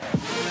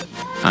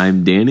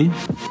I'm Danny.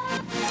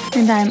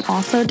 And I'm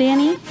also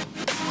Danny.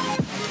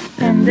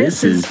 And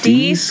this is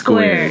D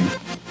Squared.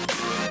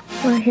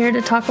 We're here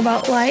to talk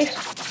about life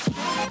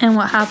and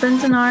what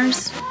happens in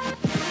ours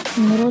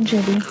in little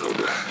jibby.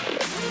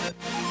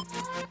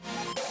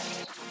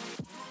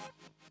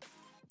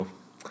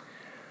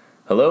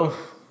 Hello.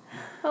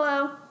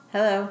 Hello.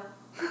 Hello.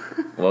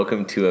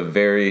 Welcome to a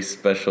very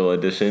special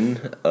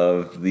edition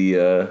of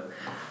the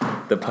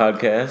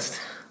podcast.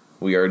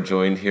 We are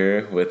joined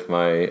here with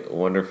my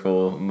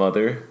wonderful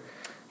mother.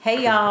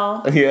 Hey,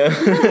 y'all. Yeah.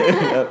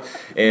 Yep.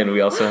 And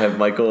we also have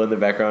Michael in the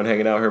background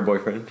hanging out, her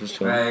boyfriend, just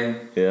chilling.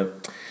 Right.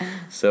 Yep.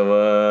 So,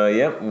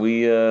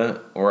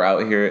 we're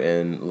out here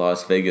in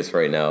Las Vegas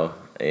right now,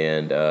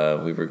 and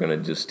we were going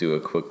to just do a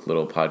quick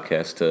little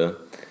podcast to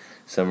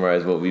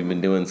summarize what we've been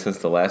doing since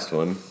the last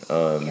one.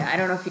 Yeah, I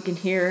don't know if you can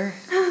hear.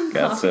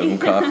 Got some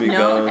coffee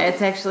No, going.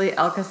 it's actually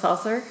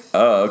Alka-Seltzer.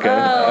 Oh, okay.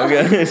 Oh.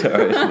 Okay.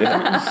 Sorry.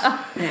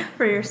 Yeah.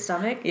 For your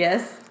stomach?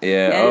 Yes.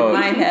 Yeah. In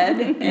my head.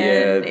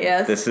 And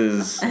yes. This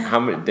is how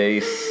many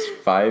days?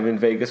 5 in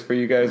Vegas for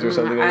you guys, or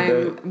something like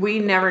that. We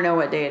never know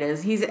what day it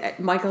is.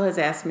 Michael has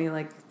asked me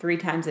like 3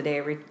 times a day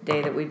every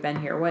day that we've been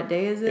here. What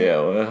day is it? Yeah.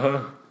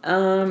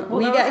 Well,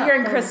 we that got was here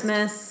in at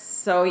Christmas,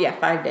 so yeah,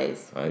 5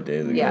 days. 5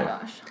 days ago. Yeah.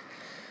 Gosh.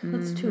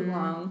 That's too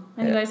long.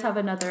 And you guys have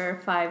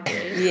another 5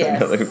 days.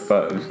 Yes. Another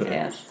 5. So.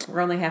 Yes.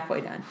 We're only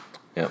halfway done.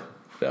 Yep.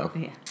 So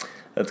Yeah.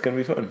 that's gonna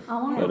be fun. I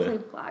want to But, play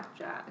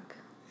blackjack.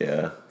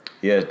 Yeah.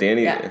 Yeah.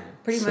 Danny. Yeah.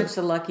 Pretty much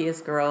the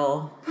luckiest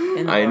girl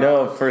in the I world.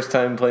 know. First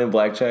time playing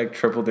blackjack,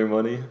 tripled their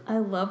money. I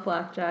love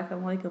blackjack.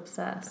 I'm like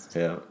obsessed.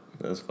 Yeah.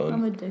 That was fun.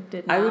 I'm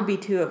addicted now. I would be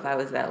too if I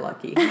was that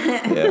lucky.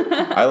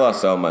 Yeah. I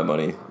lost all my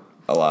money.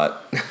 A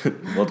lot.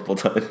 Multiple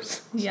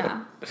times.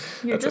 Yeah.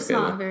 You're that's just okay,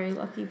 not though. a very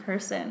lucky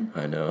person.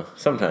 I know.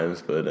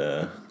 Sometimes, but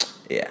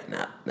yeah,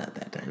 not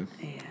that time.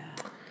 Yeah.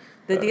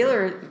 The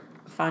dealer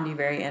found you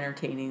very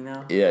entertaining,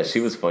 though. Yeah, she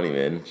was funny,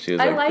 man. She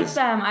was I like like this.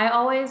 them.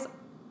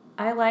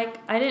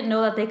 I didn't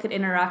know that they could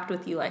interact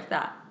with you like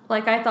that.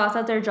 Like, I thought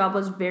that their job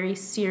was very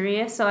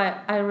serious, so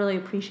I really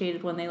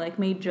appreciated when they, like,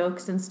 made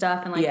jokes and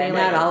stuff. And like Yeah, they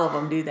not like, all of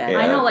them do that. Yeah.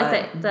 I know, but-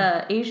 like,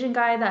 the Asian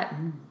guy that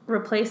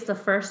replaced the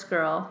first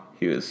girl.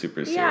 He was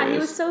super serious. Yeah, he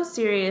was so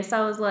serious.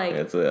 I was like,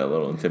 It's a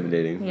little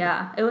intimidating.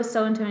 yeah, it was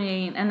so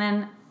intimidating. And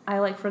then I,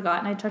 like, forgot,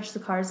 and I touched the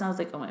cards, and I was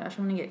like, oh my gosh,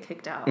 I'm gonna get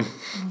kicked out.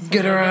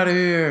 Get her out of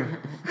here!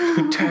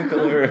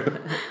 Tackle her!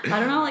 I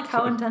don't know, like,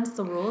 how intense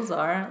the rules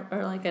are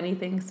or, like,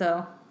 anything,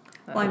 so.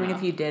 Well, I mean,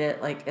 if you did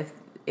it, like, if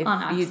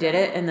On you did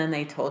accident. it and then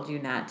they told you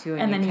not to,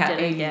 And then you did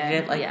it and again, you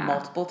did it, like, yeah.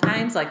 multiple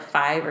times, like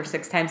 5 or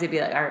 6 times, they'd be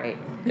like, all right,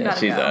 You Yeah, gotta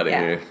she's go. out of yeah,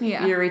 here.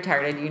 Yeah. you're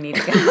retarded, you need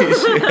to go.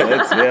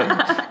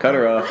 Yeah, cut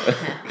her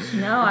off.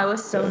 No, I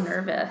was so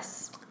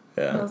nervous.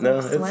 I Yeah, was, no,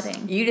 like, it's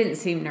sweating. You didn't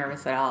seem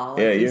nervous at all. Like,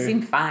 Yeah, you you're-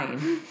 seemed fine.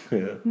 yeah.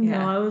 Yeah.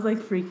 No, I was, like,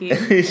 freaking.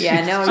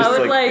 Yeah, no, Just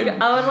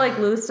I would like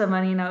lose some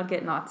money and I would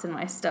get knots in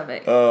my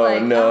stomach. Oh,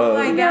 like, no. Oh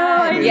my No,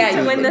 god! I need yeah,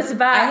 to you- win this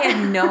back. I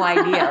had no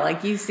idea.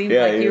 Like you seemed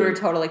Yeah, like you you- were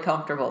totally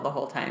comfortable the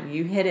whole time.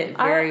 You hit it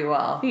very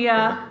well.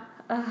 Yeah.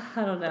 I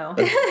don't know.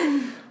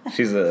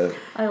 She's a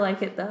I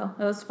like it though.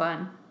 It was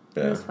fun.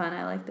 Yeah. It was fun.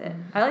 I liked it.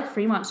 I like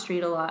Fremont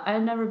Street a lot. I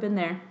had never been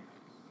there.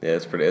 yeah.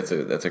 It's pretty.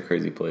 That's a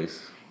crazy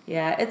place.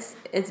 Yeah,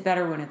 it's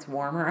better when it's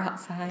warmer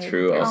outside.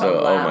 True, There's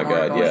also- a lot oh my more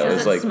God, going yeah, on. it Because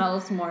was it like-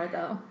 smells more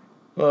though.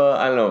 Well,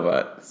 I don't know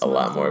about a Smells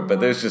lot more, a but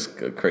lot. there's just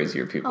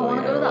crazier I people. want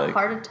You to go know, to that like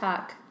heart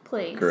attack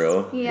place.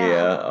 grill.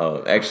 Yeah.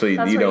 Oh, actually,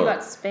 That's you where don't. you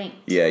got spanked.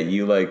 Yeah,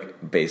 you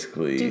like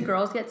basically. Do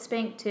girls get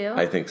spanked too?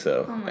 I think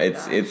so. Oh my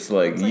it's gosh. it's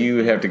like That's, like,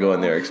 you have to go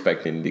in there painful.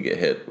 expecting to get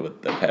hit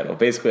with the paddle.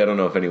 Basically, I don't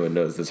know if anyone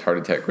knows this heart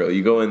attack grill.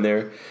 You go in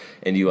there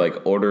and you like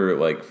order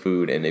like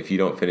food, and if you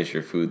don't finish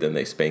your food, then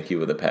they spank you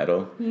with a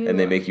paddle, and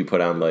they make you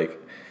put on like.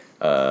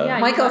 Yeah,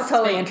 you Michael's got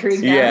totally spanked.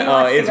 intrigued. Yeah, He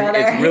wants to it's go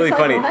there. it's really He's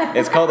funny. like, "What?"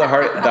 It's called the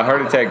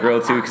heart attack grill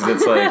too because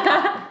it's like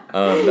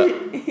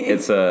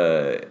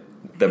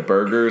the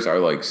burgers are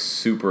like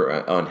super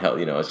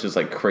unhealthy. You know, it's just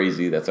like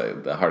crazy. That's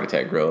like the heart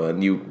attack grill,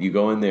 and you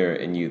go in there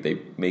and they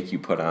make you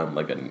put on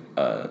like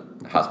a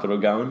hospital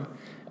gown.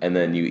 And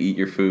then you eat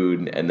your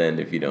food, and then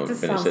if you don't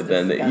Just finish sounds it,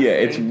 then disgusting.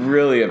 it's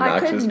really I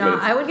obnoxious. could not.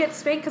 But I would get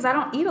spanked because I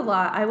don't eat a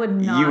lot. I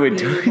would not. You would be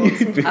do- able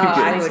to you'd be Oh, I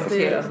getting would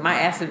food. too. My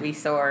ass would be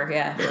sore.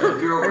 Yeah.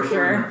 If you're over For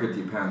sure.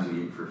 250 pounds,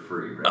 you eat for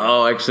free, right?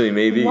 oh, actually,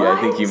 maybe I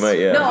think you might.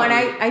 Yeah. No, and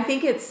I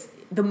think it's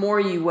the more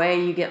you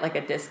weigh, you get like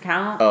a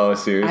discount. Oh,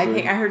 seriously. I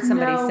think I heard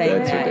somebody No say way. that.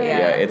 That's ridiculous.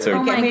 Yeah, it's a-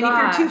 Oh my I mean,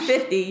 gosh. if you're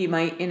 250, you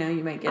might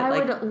get I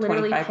like would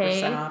literally 25%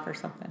 pay- off or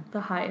something.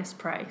 the highest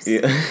price. Yeah.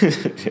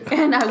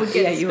 And I would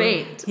get Yeah, you would.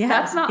 spanked. Yeah,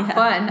 That's not yeah.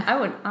 fun. I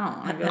don't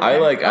want to go there. I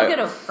like- I'll I- get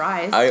a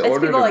fries. I It's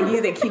ordered people a- like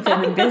you that keep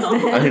them in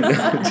business.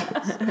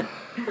 I know.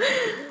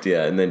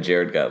 Yeah, and then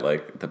Jared got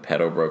like the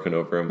pedal broken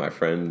over, and my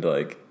friend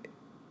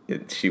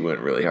she went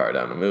really hard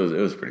on him. It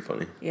was pretty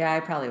funny. Yeah, I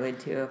probably would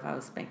too if I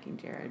was spanking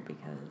Jared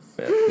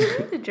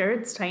because Yeah.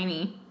 Jared's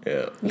tiny.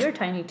 Yeah. You're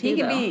tiny too. he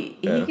can though. be.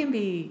 Yeah. He can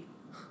be.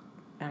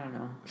 I don't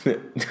know.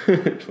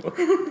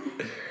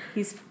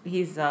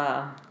 He's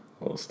a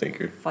little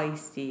stinker.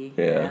 feisty.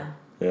 Yeah.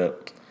 Yeah.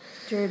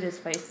 Jared is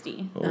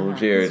feisty. Oh,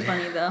 Jared. He's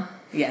funny though.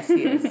 Yes,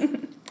 he is.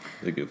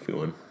 It's a goofy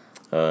one.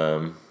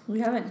 We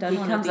haven't done He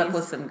one comes of up these.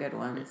 with some good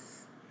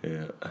ones.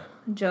 Yeah.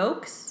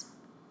 Jokes.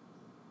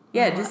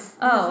 Yeah, just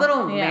Oh, his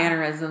little yeah.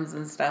 mannerisms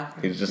and stuff.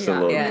 He's just Yeah. a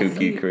little Yeah,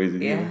 kooky,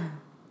 crazy Yeah.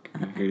 guy.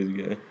 Kooky, crazy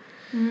guy.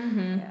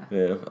 Yeah.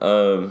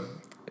 Yeah.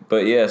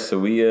 But yeah, so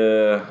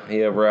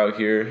we're out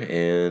here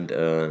and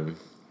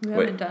We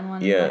haven't done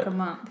one yeah, in like a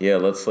month. Yeah,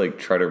 let's like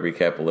try to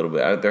recap a little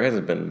bit. There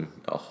hasn't been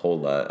a whole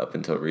lot up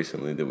until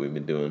recently that we've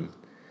been doing.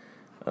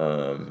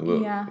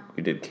 Yeah.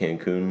 We did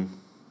Cancun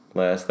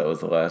last. That was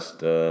the last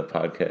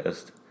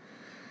podcast.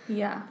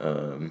 Yeah.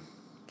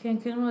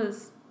 Cancun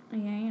was,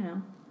 yeah.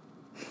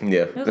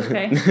 Yeah. It was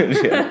okay.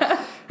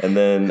 Yeah. And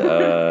then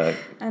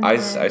And I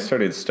then-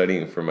 started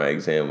studying for my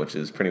exam, which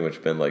has pretty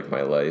much been like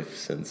my life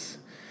since.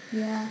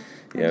 Yeah.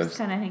 Yeah, I just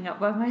kind of hang out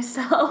by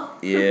myself.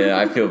 Yeah,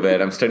 I feel bad.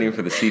 I'm studying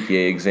for the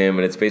CPA exam,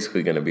 and it's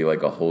basically going to be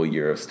like a whole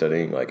year of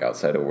studying, like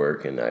outside of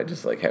work, and I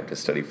just like have to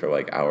study for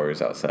like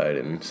hours outside,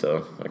 and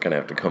so I kind of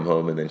have to come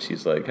home, and then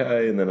she's like,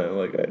 "Hi," and then I'm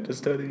like, "I have to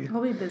study."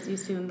 I'll be busy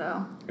soon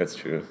though. That's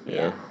true.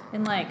 Yeah.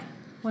 And like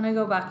when I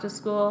go back to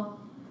school,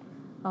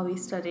 I'll be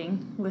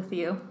studying with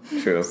you.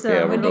 True. So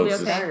yeah, we're it'll both be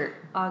just, okay. Start.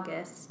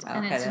 August,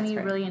 and Okay, it's gonna that's be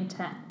right. really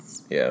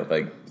intense. yeah,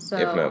 like So-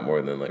 if not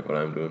more than like what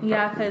I'm doing.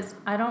 Yeah, probably. because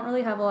I don't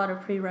really have a lot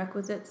of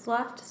prerequisites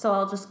left, so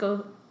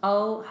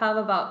I'll have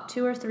about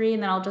 2 or 3,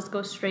 and then I'll just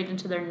go straight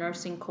into their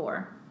nursing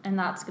core, and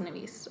that's gonna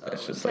be so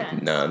It's just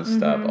intense. like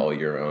nonstop Mm-hmm. all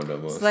year round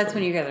almost. So that's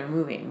when you guys are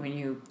moving. When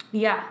you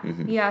Yeah,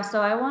 Mm-hmm. yeah.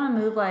 So I want to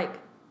move I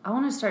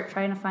want to start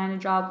trying to find a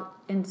job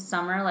in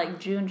summer, like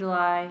June,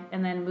 July,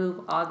 and then move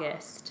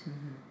August.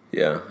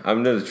 Yeah,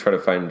 I'm gonna try to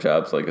find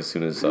jobs like as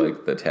soon as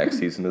like the tax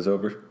season is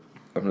over.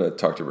 I'm gonna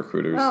talk to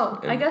recruiters. Oh,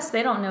 I and- guess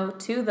they don't know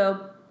too, though.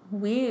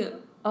 We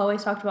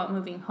always talked about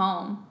moving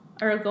home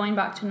or going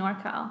back to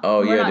NorCal. Oh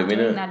We're yeah, not did we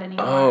doing not? that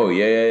anymore. Oh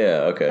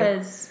yeah. Okay.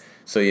 Because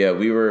So yeah,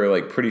 we were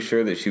like pretty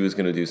sure that she was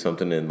gonna do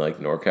something in like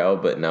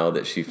NorCal, but now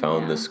that she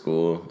found Yeah. the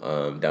school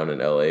down in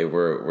LA,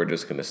 we're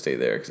just gonna stay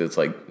there because it's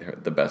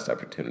like the best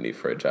opportunity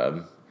for a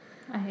job.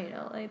 I hate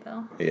LA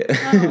though. Yeah.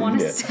 I don't want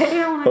to Yeah. stay.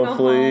 I want to go home.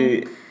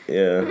 Hopefully,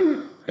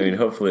 yeah. I mean,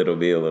 hopefully it'll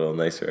be a little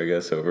nicer, I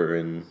guess, over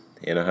in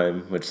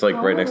Anaheim, which is like I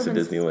right wanna next to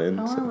live in- Disneyland.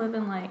 I want to so- live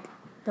in like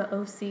the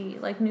OC,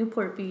 like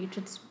Newport Beach.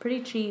 It's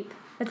pretty cheap.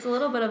 It's a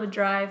little bit of a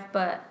drive,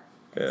 but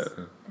Yeah.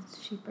 it's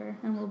cheaper,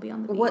 and we'll be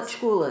on the beach. what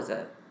school is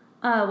it?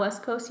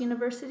 West Coast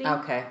University.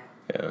 Okay.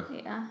 Yeah.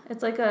 Yeah,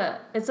 it's a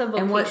vocational.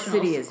 And what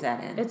city s- is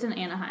that in? It's in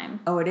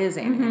Anaheim. Oh, it is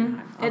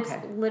Anaheim. Okay. It's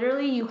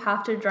literally you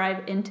have to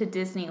drive into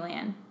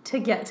Disneyland to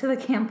get to the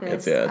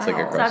campus. It's like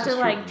Wow. across So I have the to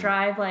street. like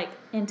drive like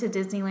into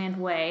Disneyland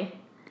Way.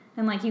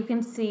 And like you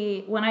can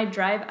see when I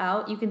drive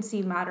out, you can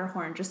see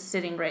Matterhorn just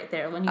sitting right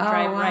there when you Oh,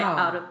 drive right wow.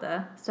 out of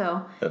the.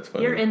 So That's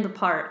funny. you're in the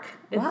park.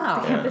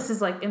 Wow. The campus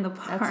is like in the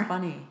park. That's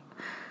funny.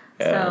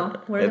 Yeah. So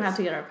we're gonna It's- have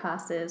to get our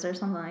passes or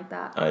something like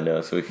that. I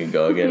know, so we can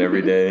go again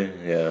every day.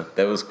 Yeah,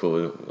 that was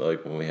cool.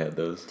 Like when we had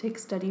those. Take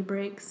study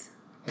breaks.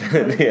 Yeah.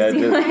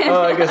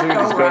 I guess we could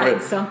just Go go ride over.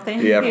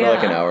 something. Yeah, for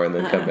like an Yeah. hour and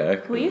then come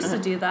back. We used to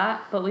do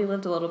that, but we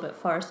lived a little bit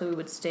far, so we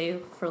would stay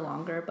for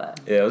longer. But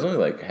Yeah, it was only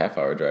like a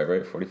half-hour drive,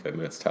 right? 45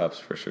 minutes tops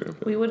for sure.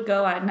 But we would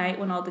go at night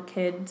when all the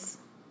parents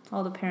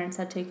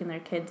had taken their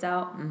kids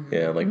out.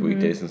 yeah, like Mm-hmm.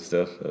 weekdays and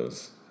stuff. That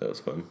was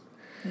fun.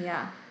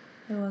 Yeah,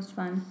 it was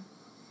fun.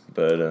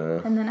 But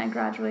And then I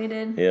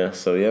graduated. yeah,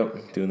 so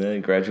yep, doing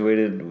that.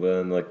 Graduated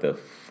on like the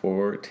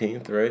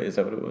 14th, right? Is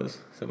that what it was?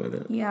 Something like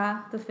that.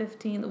 Yeah, the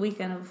 15th, the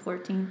weekend of the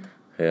 14th.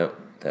 Yeah,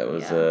 that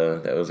was Yeah.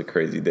 that was a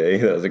crazy day.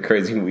 That was a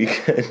crazy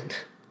weekend.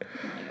 Oh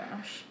my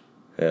gosh.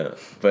 Yeah,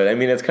 but I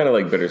mean, it's kind of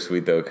like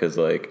bittersweet though, because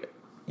like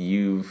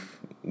you've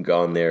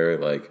gone there,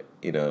 like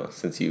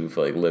since you've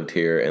like lived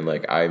here, and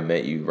like I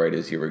met you right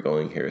as you were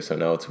going here, so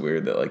now it's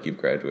weird that like you've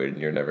graduated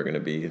and you're never gonna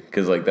be,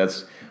 because like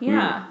that's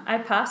Yeah, I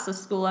pass the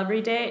school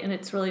every day, and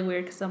it's really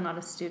weird because I'm not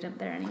a student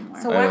there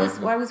anymore. So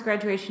why was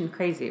graduation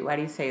crazy? Why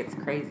do you say it's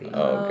crazy?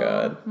 Oh,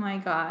 God. my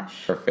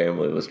gosh. her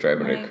family was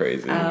driving My her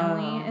crazy.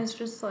 family is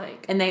just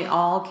like And they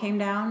all came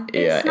down?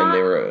 Yeah, it's and they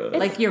not- were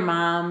Like your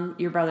mom,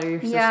 your brother,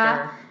 your sister,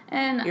 yeah,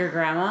 and your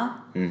grandma,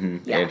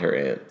 yeah. and her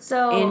aunt.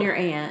 so and your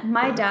aunt.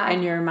 my dad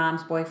And your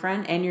mom's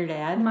boyfriend and your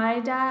dad. my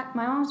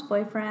mom's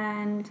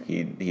boyfriend.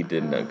 He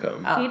did not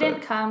come. Oh. He but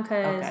didn't come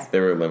because Okay. They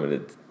were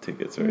limited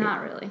tickets, right?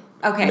 not really.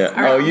 Okay. No. all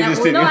right. Oh, you Now,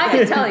 just well, didn't- No, I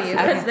can tell you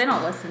because Okay. they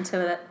don't listen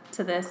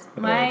to this.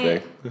 Oh, My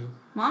okay.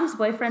 mom's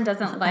boyfriend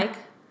doesn't like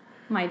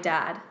my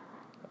dad,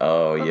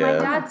 Oh but yeah.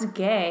 my dad's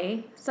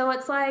gay, so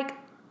it's like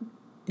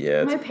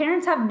Yeah. my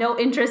parents have no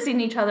interest in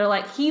each other.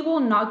 Like he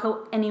will not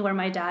go anywhere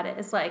my dad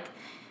is. Like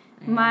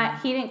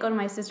he didn't go to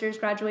my sister's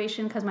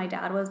graduation because my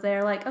dad was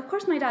there. Like of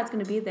course my dad's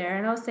gonna be there,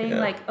 and I was saying Yeah.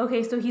 like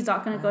okay, so he's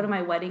not gonna go to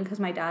my wedding because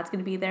my dad's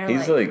gonna be there.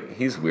 He's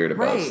he's weird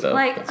about Right. stuff.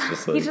 Like, It's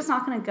just he's just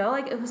not gonna go.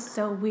 Like it was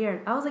so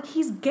weird. I was like,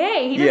 he's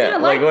gay. He doesn't Yeah,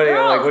 even like, like what do you-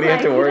 girls. like, what do you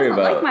have to worry he doesn't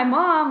about? like my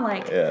mom.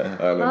 Like, yeah.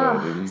 I don't know,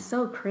 ugh, dude.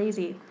 so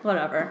crazy.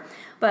 Whatever.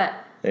 But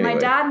Anyway. My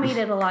dad made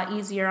it a lot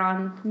easier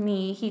on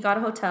me. He got a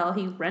hotel.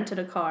 He rented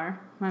a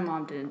car. My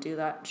mom didn't do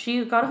that.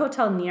 She got a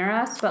hotel near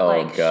us, but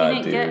Oh she God,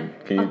 didn't dude!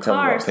 get Can you a tell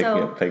me car.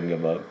 about picking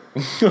him up?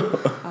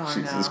 Oh,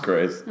 Jesus no.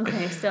 Christ!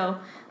 Okay, so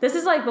this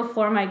is like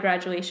before my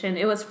graduation.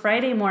 It was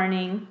Friday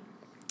morning.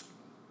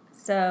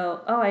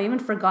 So, I even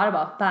forgot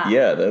about that.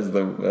 Yeah, that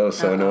was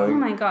so Oh annoying.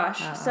 my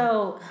gosh.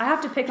 So I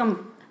have to pick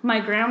my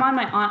grandma and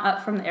my aunt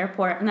up from the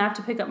airport, and I have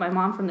to pick up my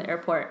mom from the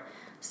airport.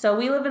 So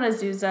we live in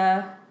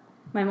Azusa.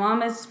 My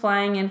mom is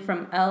flying in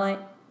from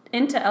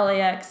into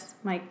LAX.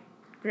 My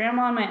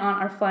grandma and my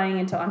aunt are flying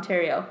into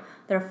Ontario.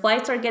 Their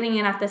flights are getting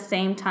in at the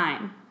same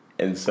time.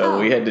 And so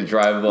we had to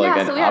drive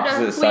on so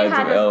opposite sides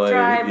of LA. We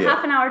had to drive Yeah.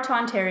 half an hour to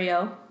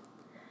Ontario,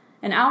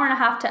 an hour and a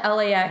half to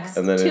LAX,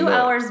 And then 2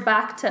 hours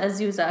back to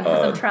Azusa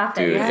because of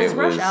traffic. dude, It's it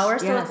rush was- hour,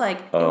 so Yes. it's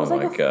like Oh it was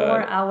like my a God.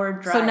 4-hour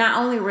drive. So not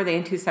only were they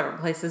in two separate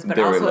places, but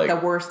They were, also like- at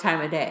the worst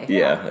time of day.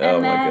 Yeah. And Oh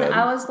my then God.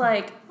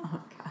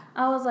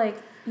 I was like,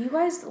 you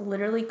guys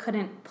literally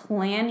couldn't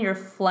plan your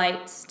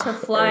flights to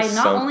fly Or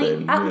not only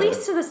something, at yeah.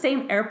 least to the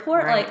same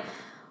airport, Right. like,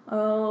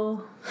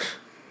 oh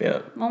Yeah.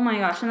 my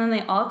gosh. And then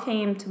they all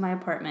came to my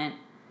apartment.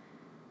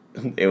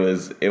 It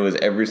was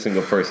every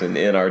single person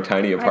in our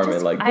tiny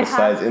apartment, I the have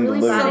size in the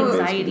really living bad room.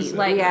 anxiety, basically.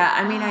 like- Yeah,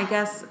 I mean, I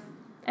guess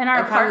And our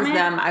if I was apartment,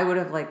 them, I would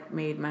have like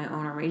made my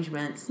own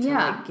arrangements to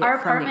yeah, like get our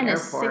from the apartment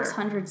is airport.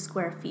 600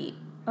 square feet.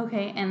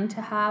 Okay, and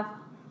to have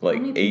Like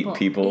how many 8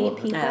 people. 8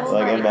 people. Yeah.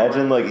 Like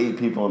imagine like 8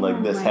 people in like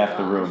Oh this my half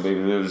the gosh. room,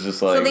 baby. It was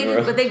just like.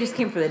 So they just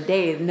came for the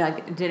day.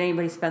 Like, did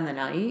anybody spend the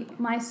night?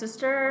 My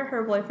sister,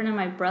 her boyfriend, and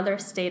my brother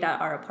stayed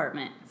at our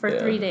apartment for Yeah.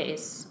 3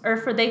 days.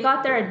 They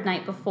got there a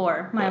night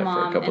before. My Yeah, for a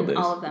mom couple and days.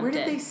 all of them Where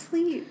did they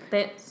sleep?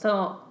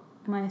 So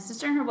my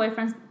sister and her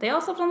boyfriend, they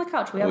all slept on the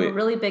couch. We have We- a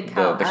really big the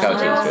couch. couch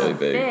They is all really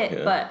big, fit,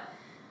 yeah. but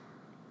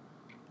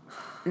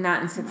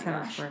Not in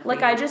 600 square feet.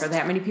 Like, I just- for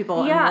that many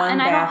people yeah, in one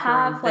and I don't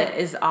bathroom have, like- that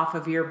is off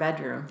of your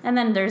bedroom. and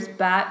then there's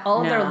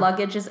all of their No.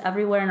 luggage is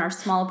everywhere in our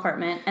small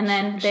apartment, and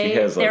then She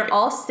has, like- they're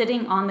all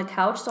sitting on the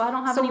couch, so I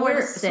don't have anywhere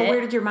to sit. So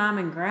where did your mom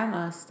and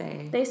grandma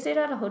stay? They stayed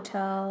at a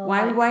hotel.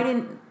 Why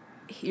didn't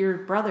your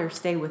brother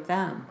stay with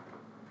them?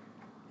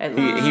 At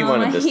He least?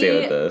 wanted to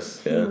stay he- with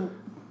us. Yeah.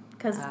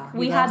 Because Oh, he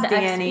we had loves the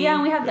Danny.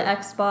 we had the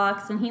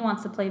Xbox, and he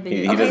wants to play video.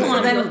 He He doesn't doesn't-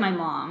 want to Okay, be so with then- my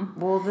mom.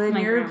 Well, then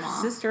My your grandma.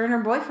 sister and her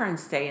boyfriend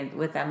stay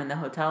with them in the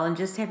hotel and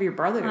just have your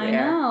brother I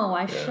there know.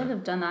 I should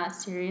have done that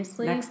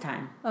seriously. next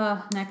time.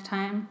 Next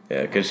time.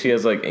 Yeah, because she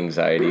has like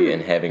anxiety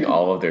and having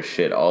all of their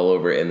shit all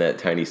over in that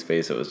tiny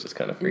space. It was just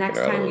kind of freaking Next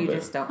her out a time little you bit.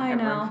 just don't I have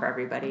know. room for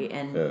everybody,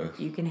 and Yeah.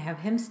 you can have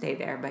him stay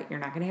there, but you're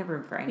not going to have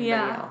room for anybody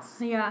Yeah. else.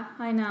 Yeah.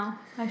 I know.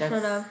 I should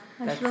have.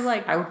 I should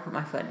have I would put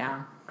my foot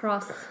down.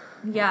 crossed.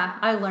 Yeah.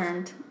 I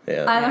learned.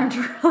 Yeah. I learned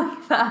really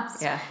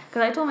fast. Yeah.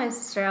 Because I told my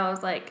sister, I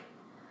was like,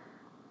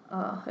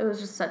 oh, it was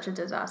just such a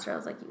disaster. I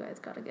was like, you guys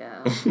gotta go.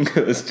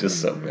 It was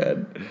just so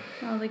bad.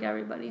 I was like,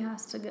 everybody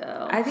has to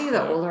go. I think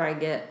the older I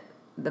get,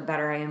 the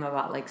better I am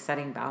about like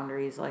setting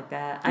boundaries like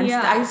that.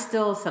 Yeah. I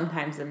still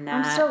sometimes am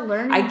not. still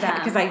learning I them.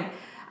 because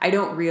I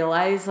don't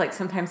realize like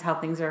sometimes how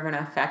things are going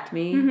to affect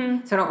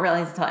me. So I don't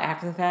realize until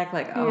after the fact.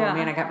 Like, oh Mm-hmm. Yeah.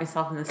 man, I got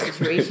myself in this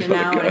situation Oh,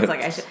 now, and God. it's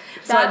like I should.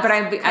 So, That's but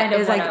kind of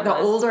it's what like I the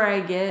was. older I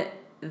get.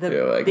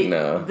 You're like,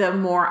 no. The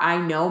more I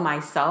know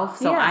myself,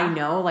 so Yeah. I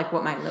know like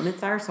what my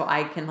limits are, so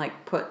I can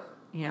like put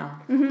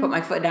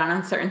my foot down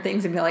on certain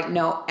things and be like,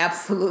 no,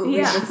 absolutely,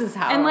 this is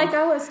how. And like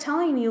I was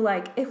telling you,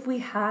 like if we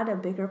had a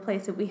bigger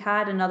place, if we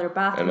had another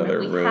bathroom,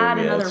 Another if we room, had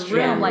yeah, another it's true.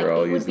 room, like We're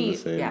all it would using be, the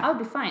same. I would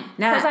be fine.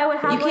 Now, Because I would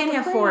have you can't like,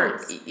 have a four.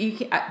 place. You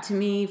can, to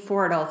me,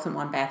 4 adults in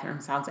one bathroom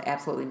sounds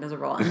absolutely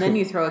miserable, and then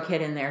you throw a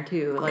kid in there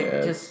too, like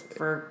Yeah, just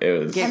for it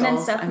was- giggles. And then I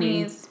mean,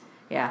 Stephanie's,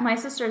 yeah. my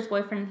sister's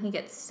boyfriend, he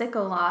gets sick a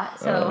lot,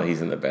 so Oh,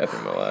 he's in the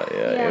bathroom a lot.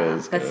 Yeah, Yeah.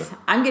 it was.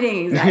 I'm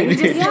getting anxiety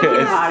just yeah,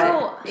 thinking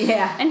about so it.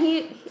 Yeah.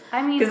 and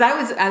I mean, Because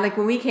I like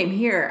when we came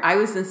here, I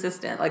was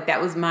insistent. Like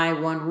that was my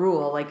one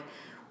rule. Like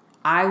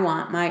I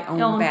want my own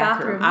Own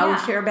bathroom. bathroom, I will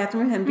yeah. share a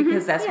bathroom with him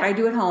because that's what yeah. I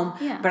do at home.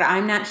 Yeah. But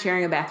I'm not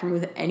sharing a bathroom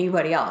with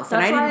anybody else. that's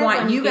and I didn't why want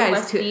when you gave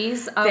guys us to.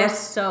 these, I was that's-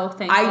 so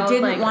thankful. I was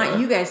didn't like, want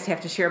you guys to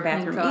have to share a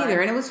bathroom God.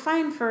 either, and it was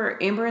fine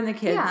for Amber and the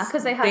kids. Yeah,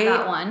 because they had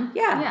that one.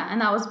 Yeah. Yeah, and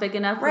that was big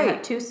enough. We Right.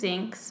 had 2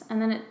 sinks,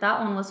 and then that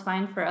one was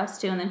fine for us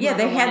too. And then Yeah,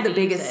 they whoever had wanted the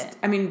to use biggest. it.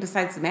 I mean,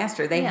 besides the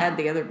master, they Yeah. had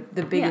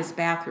the biggest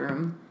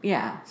bathroom.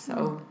 Yeah,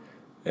 so.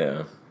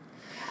 Yeah.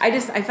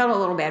 I felt a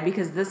little bad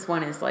because this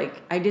one is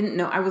like I didn't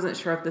know, I wasn't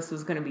sure if this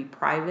was going to be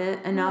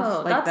private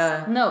enough,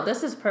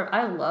 This is perfect.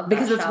 I love that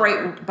because it's shower.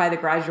 right by the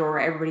garage door where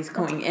everybody's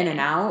going in and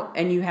out,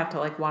 and you have to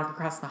like walk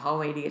across the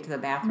hallway to get to the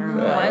bathroom.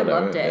 No, Yeah, I whatever,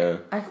 loved it.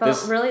 yeah. I felt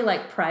This- really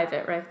like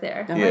private right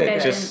there. Yeah, Like, I Yeah,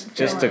 didn't just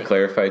feel to like-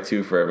 clarify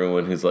too for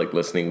everyone who's like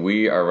listening,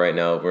 we're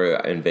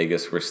in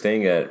Vegas. We're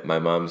staying at my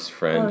mom's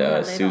friend Oh, yeah,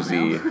 they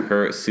Susie,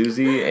 don't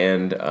Susie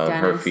and her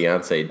Dennis.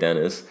 fiance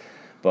Dennis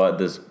bought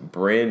this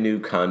brand new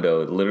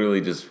condo. It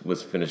literally just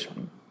was finished,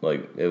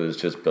 like it was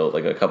just built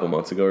like a couple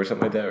months ago or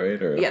something like that,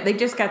 right? Or Yeah, they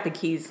just got the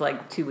keys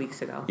like 2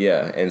 weeks ago,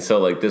 yeah, and so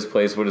like this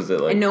place, what is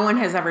it like? and no one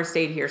has ever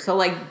stayed here. So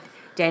like,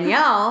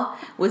 Danielle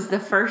was the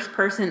first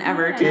person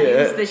ever to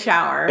use the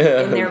shower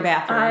in their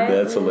bathroom.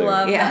 That's hilarious.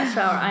 love that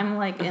shower. I'm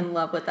like in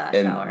love with that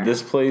shower. And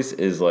this place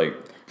is like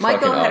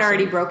Michael had awesome.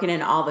 already broken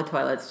in all the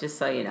toilets, just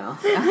so you know.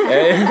 Give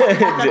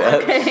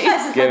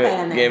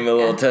him a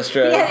little test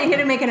drive. He had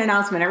to make an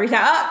announcement every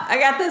time. Oh, I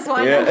got this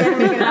one. Yeah. He had to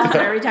make an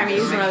announcement every time he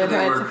used one of the Make sure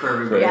they toilets. work for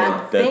everybody Yeah,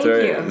 else. That's thank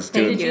right. you. Let's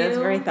do Thank it. you. That's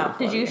very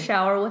thoughtful. Did you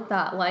shower with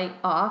that light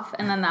off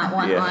and then that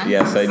one Yeah. on?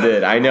 Yes, I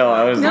did. I know.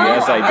 I was. No,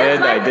 yes, I did.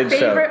 It's my I did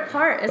favorite shower.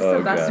 part. It's Oh,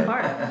 the best God.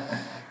 part.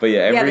 But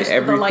yeah, the light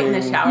in the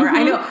everything- shower.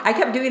 I know. I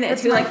kept doing that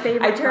It's too. my Like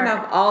favorite I turned part.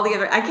 off all the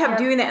other. I kept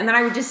doing that, and then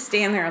I would just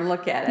stand there and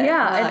look at it.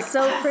 Yeah, And I'm it's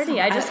like, so pretty.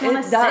 I just it want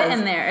to sit does.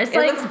 in there. It's It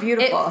like looks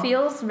beautiful. It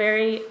feels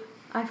very.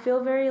 I feel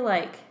very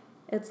like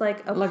it's like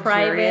a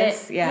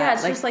Luxurious. private. Yeah,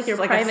 it's just like your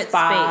it's private a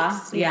spa.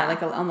 space. Yeah,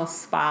 like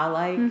almost spa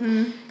like.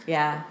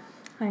 Yeah,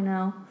 I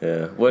know.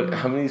 Yeah. What?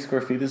 How many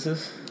square feet is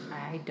this?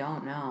 I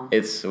don't know.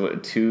 It's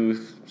 2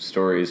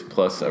 stories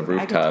plus a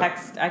rooftop.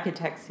 I could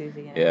text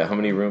Susie. Yeah. How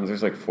many rooms?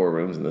 There's like 4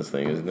 rooms in this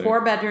thing, isn't there?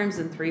 4 bedrooms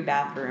and 3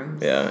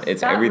 bathrooms. Yeah.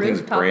 It's That everything's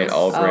rooftop brand is-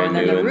 all Oh, brand and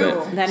then new. the and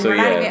roof. Then so we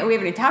yeah. haven't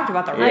even talked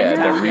about the Yeah,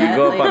 rooftop you yet.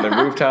 go up on Like- the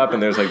rooftop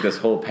and there's like this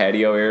whole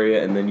patio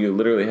area, and then you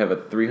literally have a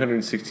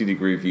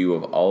 360-degree view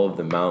of all of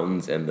the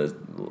mountains and the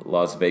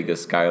Las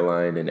Vegas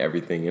skyline and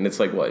everything. And it's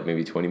like what,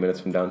 maybe 20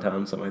 minutes from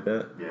downtown, something like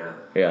that. Yeah.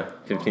 Yeah,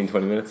 15,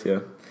 20 minutes. Yeah.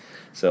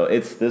 So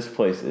this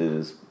place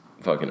is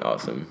fucking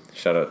awesome.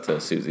 Shout out to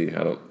Susie.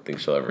 I don't think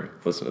she'll ever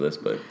listen to this,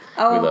 but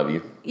we love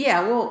you.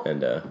 Yeah, well,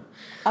 And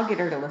I'll get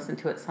her to listen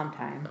to it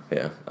sometime.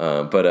 yeah,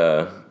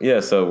 yeah.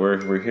 So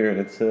we're here, and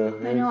it's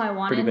I know. I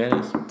pretty wanted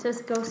badass. to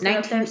go sit up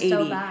there 1980.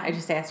 so bad. I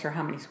just asked her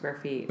how many square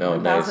feet. Oh,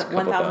 nice. Couple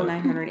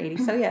 1,980.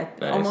 So yeah,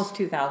 Nice. almost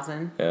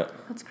 2,000. Yeah,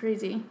 That's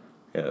crazy.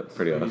 yeah,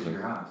 pretty Use awesome.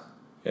 your house.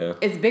 Yeah,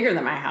 It's bigger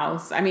than my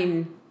house. I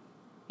mean,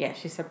 yeah,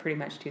 she said pretty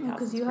much 2,000.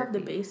 Because you square have the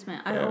feet.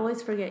 basement. I Yeah.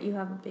 always forget you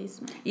have a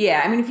basement.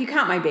 Yeah, I mean, if you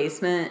count my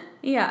basement,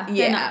 Yeah.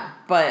 yeah,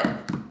 but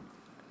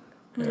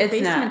The it's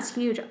basement's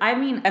huge. I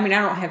mean, I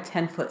don't have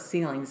 10-foot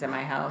ceilings in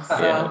my house, so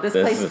Yeah, this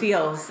this place is-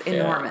 feels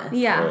enormous.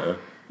 yeah. yeah,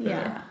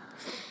 Yeah.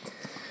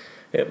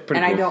 yeah. Pretty And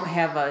cool. I don't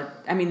have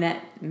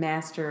that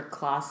master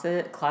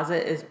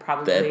closet is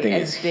probably That thing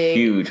as is big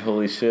huge.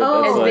 Holy shit!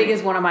 Oh. That's as like, big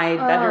as one of my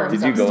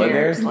bedrooms. Did you go in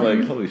there? upstairs.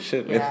 Like holy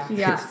shit! man. Yeah.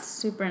 Yeah, it's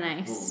super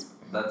nice.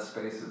 Well, that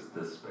space is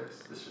this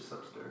space. It's just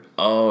upstairs.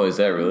 Oh, is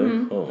that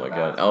really? Oh my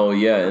god! Oh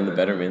yeah, in the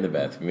bedroom, in the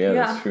bathroom. Yeah,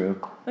 Yeah. that's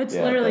true. It's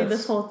Yeah, literally that's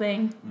this whole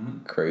thing,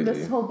 Crazy.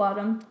 this whole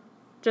bottom,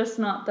 just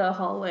not the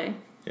hallway.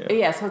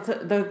 Yeah, so it's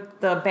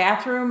the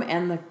bathroom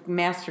and the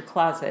master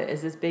closet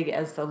is as big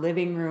as the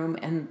living room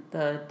and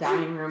the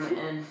dining room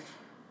and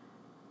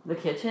the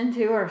kitchen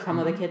too, or some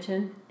of the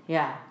kitchen.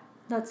 Yeah,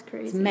 That's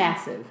crazy. it's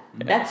massive.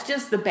 That's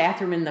just the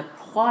bathroom and the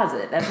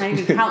closet. That's not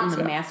even counting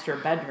the master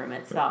bedroom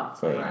itself.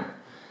 So, yeah.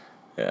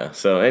 Yeah.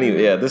 So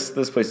anyway, yeah, this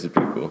place is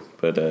pretty cool.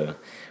 But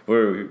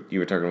where you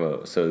were talking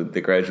about, so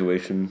the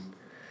graduation.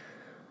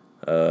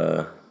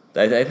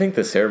 I think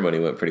the ceremony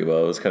went pretty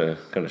well. It was kind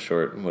of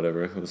short.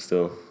 Whatever. It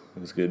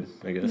was good.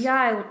 I guess.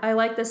 Yeah, I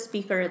like the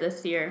speaker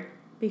this year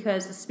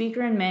because the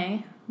speaker in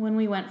May when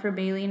we went for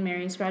Bailey and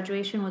Mary's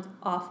graduation was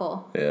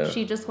awful. Yeah.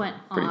 She just went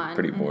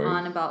Pretty and boring.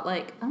 on about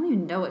like I don't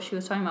even know what she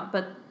was talking about,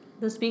 but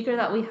the speaker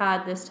that we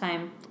had this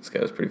time, This guy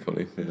was pretty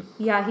funny. Yeah.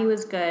 yeah, he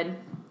was good.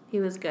 He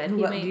was good. He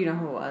Do made, you know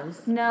who it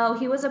was? No,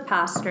 he was a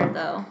pastor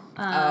though.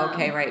 Oh,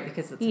 okay, right,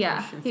 because it's a Yeah,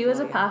 Christian he was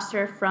a school, yeah.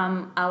 pastor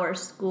from our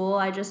school.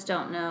 I just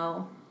don't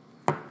know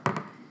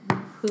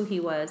who he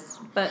was.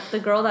 But the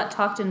girl that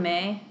talked in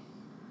May,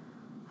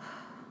 oh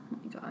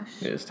my gosh.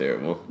 Yeah, it's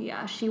terrible.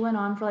 Yeah, she went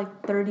on for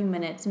like 30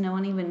 minutes. No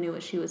one even knew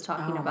what she was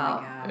talking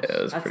about. My gosh. Yeah,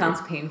 it was that pretty-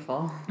 sounds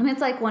painful. And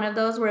it's like one of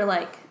those where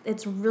like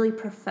it's really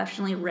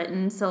professionally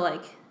written, so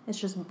like it's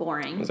just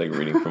boring. It was like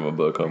reading from a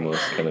book almost.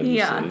 Kind of.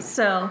 Yeah,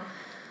 so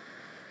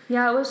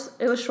yeah, it was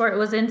short. It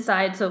was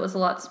inside, so it was a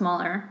lot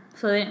smaller.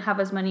 So they didn't have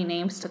as many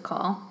names to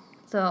call.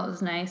 So it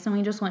was nice. And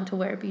we just went to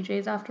wear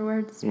BJ's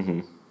afterwards.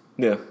 Mm-hmm.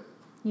 Yeah.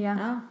 Yeah.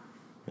 Oh,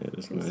 Yeah, it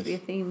was seems to be a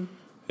nice. theme.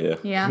 Yeah.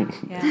 Yeah.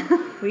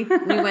 Yeah, we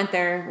went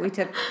there. We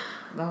took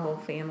the whole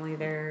family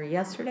there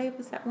yesterday.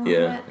 Was that when we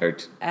Yeah.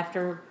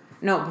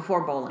 went?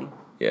 Before bowling.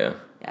 Yeah.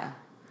 Yeah.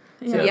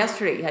 Yeah. So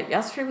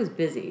yesterday was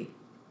busy.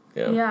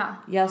 Yeah. Yeah.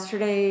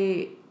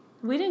 Yesterday,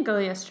 We didn't go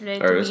yesterday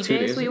Or to it was 2 BJ's.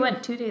 days We ago?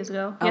 went 2 days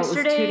ago. Oh, it was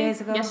 2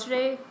 days ago?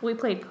 Yesterday we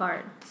played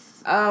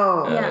cards.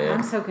 oh Yeah, yeah.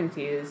 I'm so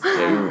confused.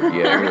 Yeah, we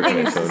were Everything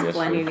playing is phone just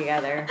blending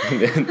together.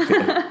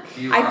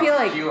 I feel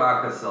like- Few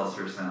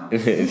Alka-Seltzer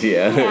sounds.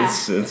 yeah,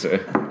 it's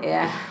right.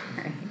 Yeah.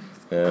 Right.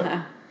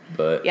 Yeah.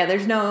 But Yeah,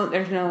 there's no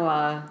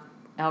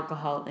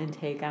alcohol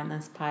intake on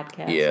this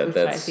podcast. Yeah, which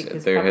that's- I think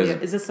is there probably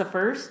has- is this the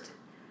first?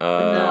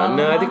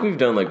 no, I think we've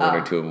done like one or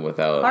Oh. two of them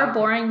without. Our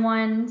boring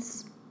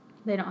ones,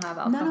 they don't have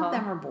alcohol. None of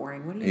them are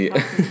boring. What are you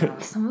Yeah. talking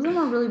about? Some of them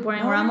are really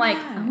boring. No, where I'm they're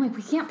like, not.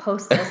 we can't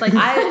post this. Like,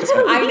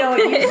 I know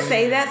you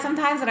say that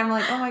sometimes, and I'm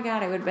like, oh my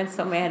god, I would have been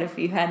so mad if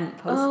you hadn't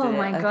posted it. oh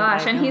my Like,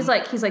 gosh! I And know. he's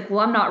like, well,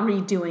 I'm not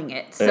redoing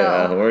it. So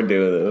yeah, we're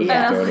doing it. We're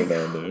Yeah. just throwing it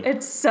down there.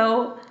 it's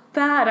so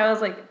bad. I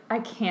was like, I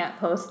can't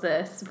post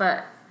this,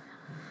 but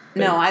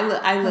No,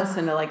 I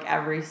listen to like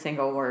every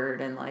single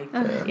word and like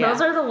yeah.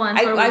 Those are the ones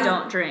where we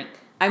don't drink.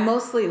 I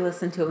mostly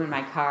listen to them in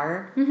my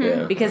car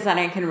Yeah. because then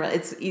I can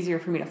it's easier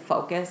for me to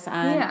focus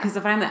on. Yeah. Because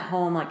if I'm at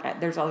home,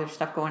 like there's other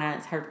stuff going on,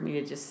 it's hard for me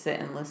to just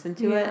sit and listen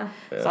to Yeah.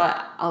 it. So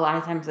a lot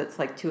of times it's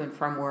like to and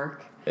from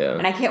work. Yeah.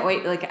 And I can't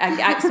wait. Like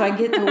so I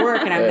get to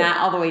work and I'm not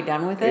all the way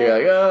done with it. You're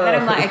like, oh. And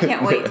then I'm like, I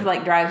can't wait to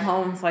like drive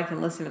home so I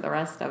can listen to the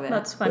rest of it.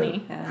 That's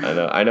funny.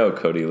 Yeah. I know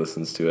Cody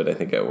listens to it, I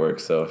think, at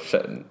work, so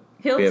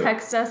He'll we have-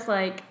 text us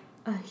like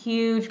a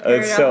huge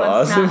paragraph It's so on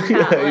awesome.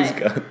 Snapchat, Yeah, he's like,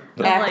 got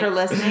of, After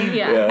like, listening,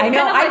 Yeah. I know. Kind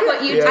of I like do.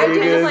 what you Yeah, I you do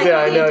guys- like yeah,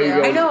 I what know, you you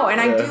do. guys- I know,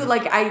 and I Yeah. do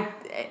like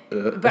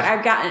but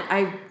I've gotten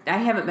I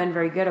haven't been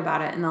very good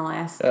about it in the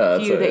last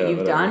that's few all- that yeah, you've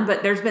whatever. done.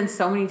 But there's been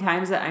so many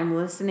times that I'm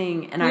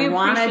listening and We I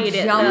want to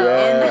appreciate it, jump though.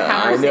 in the Yeah,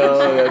 I conversation.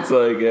 know. That's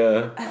like,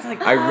 yeah. It's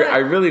like I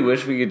really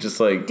wish we could just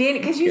like. Danny,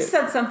 because you Yeah.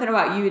 said something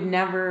about you had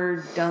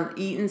never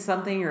eaten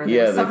something or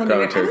Yeah, the something.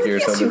 ground you had- I was turkey or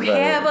like, yes, something you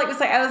like have. that. Like it's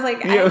like I was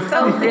like, Yeah, I'm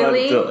so we want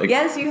really? to, like-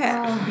 yes, you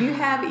have. You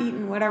have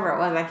eaten whatever it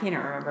was. I can't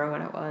remember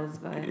what it was,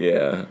 but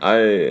Yeah,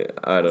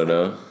 I don't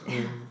know.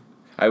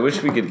 I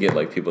wish we could get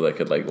like people that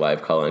could like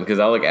live call in because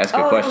I'll like ask a Oh,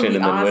 that would question be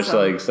and then wish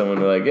awesome. like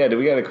someone were like, yeah, do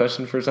we got a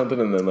question for something,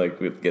 and then like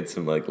we'd get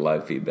some like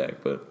live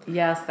feedback. But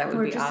yes, that would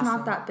We're be just awesome.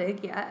 not that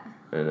big yet.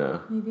 I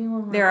know. Maybe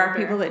when we're There are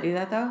bigger. people that do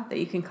that though, that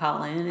you can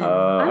call in. And,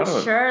 I I'm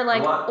don't- sure,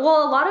 like, A lot.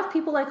 well, a lot of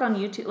people, like, on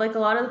YouTube, like, a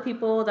lot of the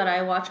people that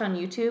I watch on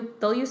YouTube,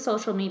 they'll use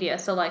social media.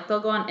 So, like,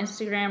 they'll go on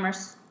Instagram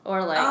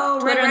or like, Oh,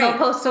 right, Twitter, and right. they'll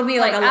post, So it'll be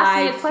like a ask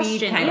me live a feed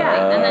question. kind of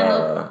Yeah, thing. and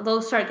then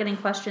they'll start getting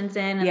questions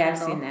in. And yeah, then I've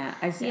they'll- seen that.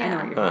 I know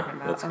what you're Huh, talking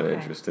about. that's kind of Okay.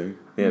 interesting.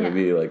 Yeah, Yeah.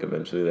 maybe like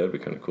eventually that'd be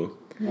kind of cool.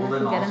 Yeah, Well, if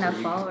then we get also enough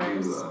you followers.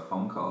 could do a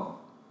phone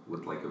call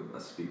with like a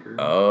speaker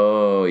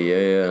Oh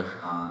yeah.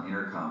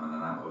 intercom, and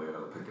then that way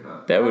it'll pick it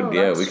up. That would Oh,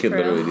 yeah, that's we could true.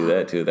 literally do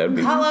that too. That would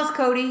be Call us,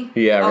 Cody.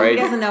 Yeah, oh, right. He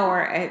doesn't know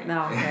where.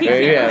 No.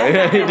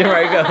 yeah. There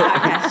I go.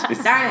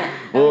 Okay. Darn it.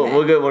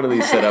 We'll get one of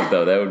these set up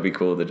though. That would be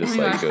cool to Oh just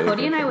my like gosh, go.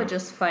 Cody and I would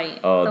just fight.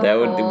 Oh, the that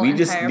whole would. We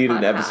just entire need an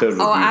podcast. episode with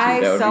Oh, you two. I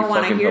That would so be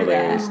wanna fucking hear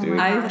that. hilarious, dude.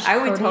 I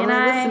would Cody totally and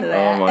I- listen to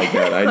that. Oh my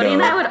god, I know. Cody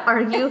and I would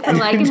argue for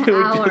like an There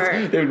would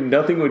hour. just-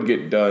 nothing would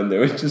get done. There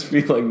would just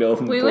be like no.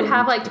 We would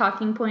have like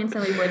talking points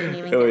and we wouldn't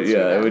even It get would, to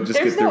yeah, them. it would just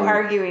There's get no through.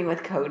 arguing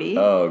with Cody.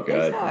 Oh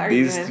There's god, no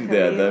arguing these with yeah,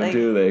 Cody. them Like,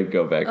 two they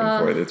go back and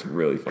forth. It's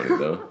really funny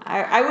though.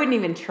 I wouldn't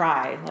even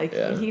try. Like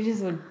Yeah. he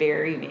just would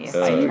bury me if See,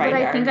 I tried But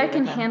to I think I argue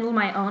can with him. handle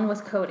my own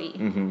with Cody.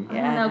 Mm-hmm. I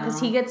Yeah, don't know I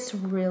because know. he gets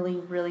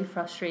really, really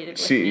frustrated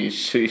with me.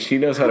 She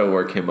knows how to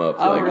work him up.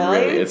 Oh, like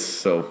really? it's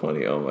so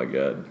funny. Oh my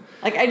god.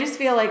 Like I just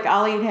feel like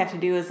all you'd have to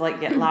do is like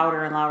get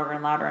louder and louder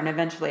and louder, and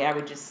eventually I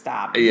would just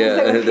stop.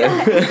 Because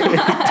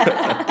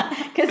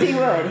he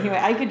would.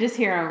 I could just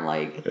hear him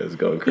like. It's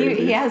going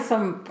crazy. He has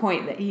some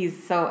point that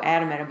he's so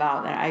adamant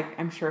about that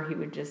I'm sure he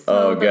would just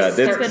Oh, the God, that's-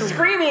 start stupid-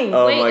 screaming.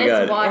 Oh, Wait, my it's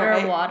God. water,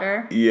 Right.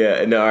 water.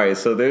 Yeah, no, all right.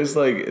 So there's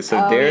like, Oh,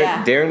 Darren,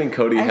 yeah. Darren and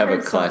Cody I have a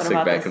heard something classic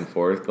about back this. and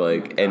forth,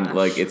 like, Oh, and gosh.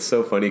 like it's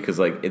so funny because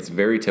like it's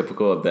very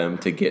typical of them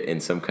to get in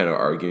some kind of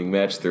arguing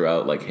match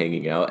throughout like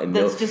hanging out, and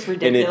That's they'll- just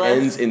and it ridiculous.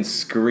 ends in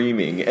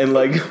screaming and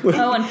like,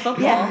 Oh, and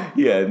football. Yeah.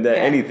 yeah,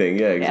 anything,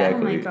 yeah, Oh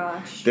exactly. my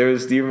gosh. There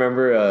was. Do you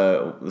remember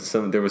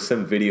there was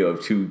some video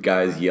of two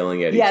guys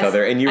yelling at Yes, each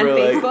other, and you on were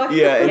like, Facebook?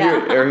 yeah, and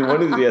Yeah.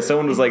 or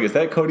someone was like, is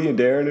that Cody and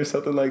Darren or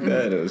something like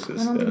that? And it was I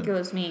just. don't think it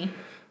was me.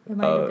 It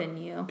might have been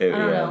you. I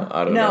don't know.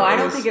 I don't No, know. I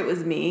don't think it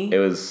was me. It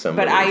was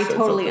somebody. but I that said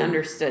totally something.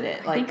 understood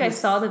it. I Like, think I 'cause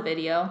saw the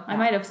video. I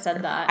might have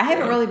said that. I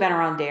haven't really been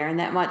around Darren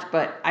that much,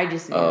 but I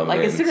just knew. Oh, like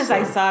man, as soon as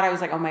I so- saw it, I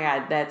was like, "Oh my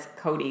god, that's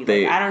Cody."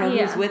 They- Like I don't know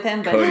Yeah. who's with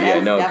him, but Cody,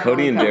 that's Cody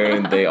definitely and Cody.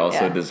 Darren, they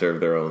also Yeah. deserve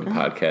their own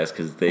podcast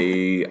because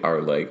they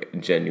are like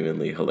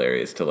genuinely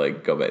hilarious to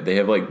like go back. They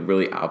have like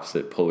really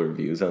opposite polar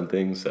views on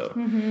things, so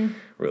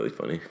really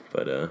funny.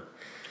 But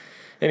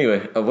anyway,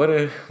 what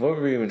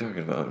were we even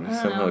talking about? I don't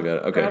Somehow know.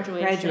 got okay.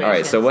 Graduation. All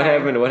right, so what Sorry.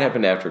 happened? What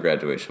happened after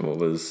graduation? What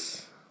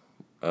was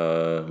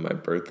my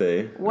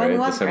birthday? When right?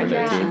 was December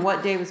graduation? 19th?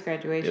 What day was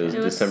graduation? It was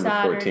It was December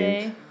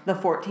Saturday. 14th. The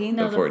 14th.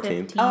 No, The the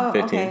 14th. 15th. Oh,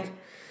 15th. okay.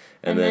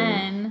 And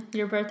then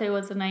your birthday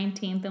was the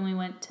 19th, and we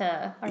went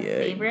to our Yeah.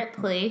 favorite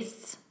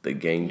place the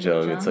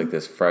Gangjung. It's like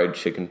this fried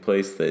chicken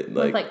place that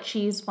with like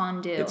cheese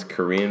fondue. it's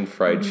Korean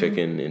fried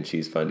chicken and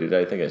cheese fondue.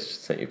 I think I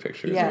sent you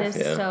pictures. Yeah. It of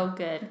is yeah. so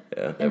good.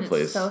 Yeah, that And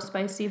place. it's so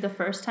spicy. The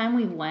first time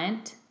we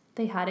went,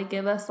 they had to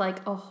give us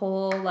like a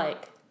whole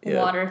like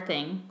Yeah. water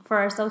thing for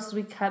ourselves. So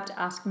we kept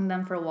asking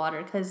them for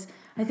water because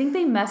I think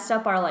they messed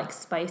up our like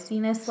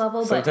spiciness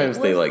level. Sometimes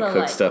but they it was like the,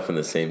 cook stuff in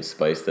the same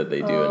spice that they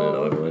do in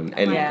another one.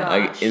 And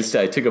my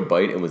I took a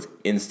bite and was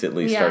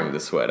instantly Yeah. starting to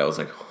sweat. I was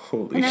like,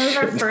 holy And it was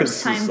shit. our this first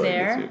is, time like,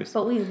 there, serious.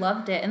 but we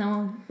loved it. And then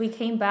when we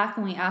came back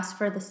and we asked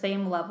for the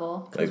same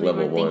level. 'cause Like we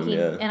level were one,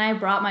 yeah. And I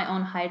brought my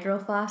own hydro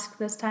flask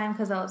this time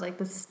because I was like,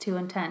 this is too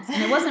intense.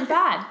 And it wasn't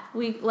bad.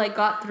 We like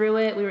got through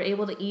it. We were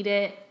able to eat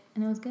it.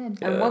 And it was good.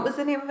 And what was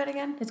the name of it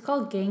again? It's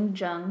called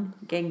Gangjung.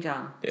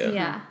 Gangjung.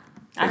 Yeah.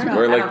 I don't know.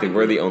 We're I like don't think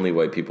we're the only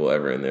white people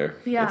ever in there.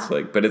 Yeah. It's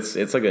like, but it's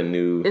like a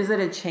new. Is it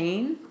a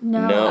chain?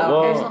 No.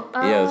 well, there's-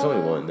 there's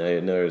only one. No,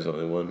 there's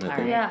only one. I All think.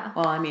 right. Yeah.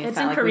 Well, I mean, It's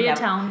not in like we have-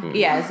 Koreatown.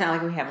 Yeah, it's not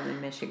like we have them in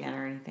Michigan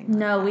or anything.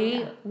 No,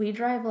 like that, we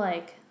drive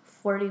like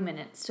 40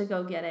 minutes to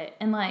go get it.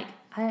 And like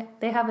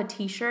they have a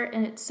t-shirt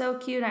and it's so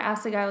cute. I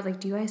asked the guy, I was like,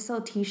 do you guys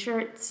sell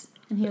t-shirts?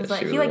 And he was Yeah, like,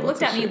 she he really like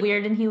wants looked a at me shirt.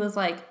 weird and he was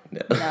like,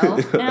 No. no.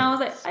 And I was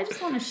like, I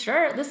just want a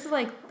shirt. This is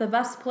like the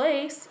best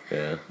place.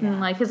 Yeah. And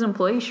like his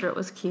employee shirt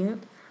was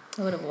cute.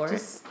 I would have wore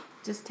it.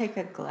 Just take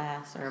a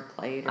glass or a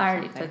plate or I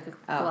already something. took a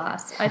Oh, okay.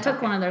 glass. I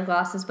took one of their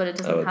glasses, but it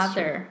doesn't Oh, it's have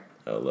true. their.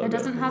 Oh, logo, It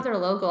doesn't yeah. have their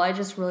logo. I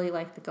just really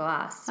like the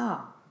glass.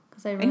 Oh,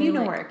 Cause I really and you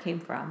know like, where it came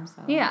from,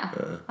 so. Yeah,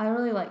 I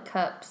really like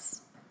cups.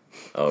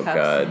 Oh Cups.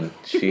 God,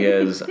 she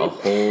has a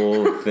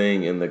whole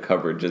thing in the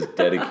cupboard just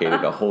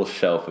dedicated, a whole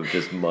shelf of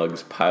just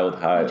mugs piled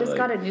high. I just like,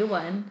 got a new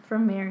one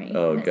from Mary.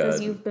 Oh, and it says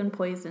God. you've been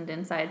poisoned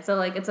inside. So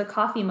like it's a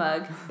coffee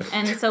mug,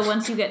 and so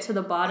once you get to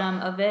the bottom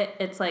of it,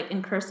 it's like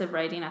in cursive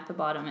writing at the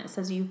bottom. It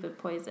says you've been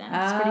poisoned.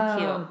 It's pretty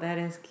Oh, cute. that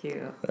is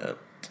cute.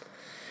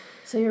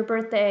 So your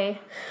birthday,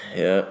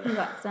 Yeah, you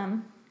got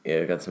some. yeah,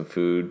 I got some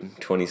food.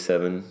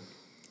 27,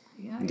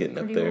 Yeah, getting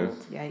up pretty there. old.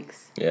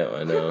 Yikes. Yeah,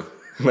 I know.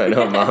 I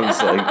know.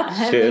 Mom's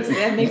like shit.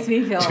 That makes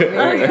me feel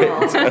very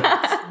old.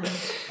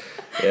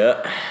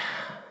 Yeah. You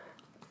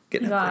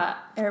Getting up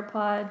got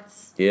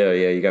AirPods. there.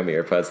 Yeah, you got me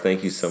AirPods.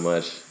 Thank you so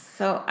much.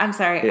 So I'm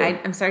sorry, Yeah.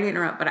 I'm sorry to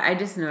interrupt, but I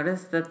just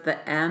noticed that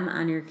the M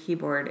on your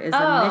keyboard is Oh.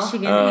 a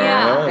Michigan Oh, M.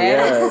 yeah. That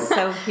Yeah. is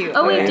so cute.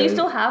 Oh wait, Yeah. do you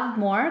still have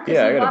more? Because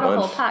Yeah, I he got a bought a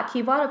whole bunch. pack.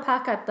 He bought a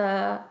pack at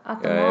the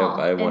Yeah,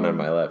 mall. I have one in- on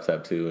my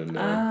laptop too, and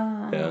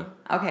yeah.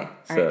 Okay,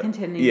 all So, right,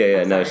 continue.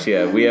 Yeah, I'm no, sorry.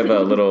 yeah, we have a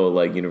little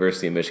like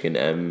University of Michigan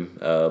M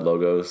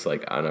logos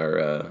like on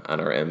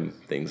our M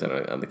things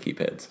on the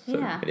keypads. So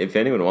Yeah. if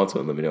anyone wants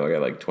one, let me know. I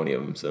got like 20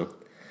 of them. So,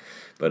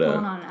 but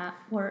going on at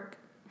work.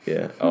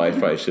 yeah. Oh, I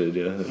probably should.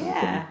 Yeah. That'd be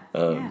Yeah,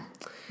 funny. yeah.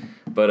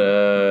 But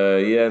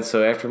yeah.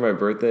 So after my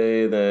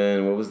birthday,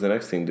 then what was the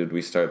next thing? Did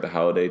we start the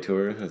holiday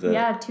tour? Is that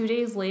Yeah, 2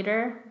 days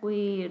later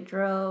we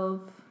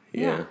drove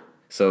yeah.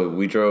 So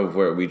we drove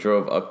where? We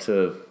drove up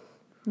to.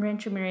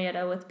 Rancho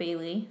Murrieta with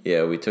Bailey.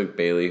 Yeah, we took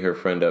Bailey, her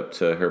friend, up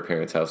to her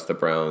parents' house, the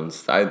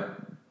Browns.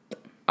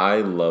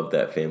 I love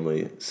that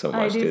family so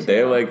I much, do dude. too.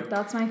 They're like,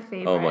 That's my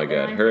favorite. oh my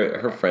They're god, my her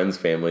favorite. friend's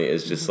family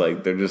is just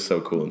like they're just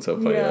so cool and so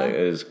funny. Yeah. Like,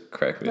 it just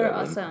cracked me They're up.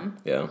 man. awesome.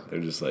 Yeah, they're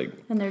just like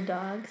And their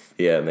dogs.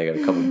 yeah, and they got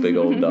a couple big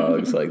old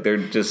dogs. Like they're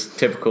just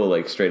typical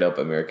like straight up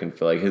American.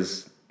 Like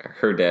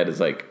her dad is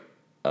like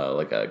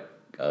a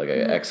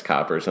ex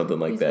cop or something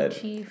like He's that.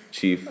 a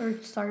chief. Or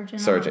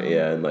sergeant. Sergeant,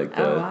 yeah, and like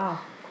the Oh wow.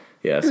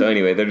 yeah. So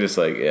anyway, they're just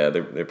like yeah,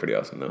 they're pretty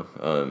awesome though.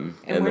 And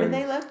where then, do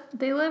they live?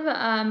 They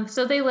live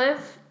so they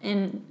live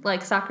in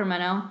like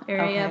Sacramento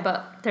area, Okay.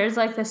 but there's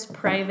like this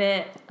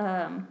private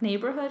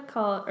neighborhood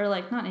called, or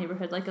like not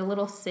neighborhood, like a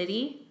little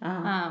city,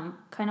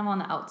 kind of on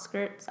the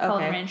outskirts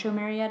called Okay. Rancho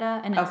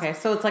Murrieta, and it's, Okay,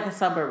 so it's like a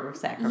suburb of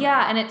Sacramento.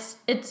 yeah, and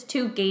it's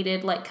two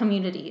gated like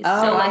communities.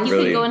 Oh, so like I you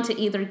see. can go into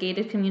either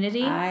gated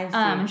community.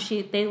 I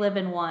see. They live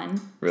in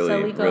one. Really,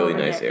 so we go really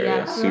over nice there. area.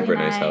 Yeah, it's Super really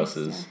nice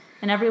houses.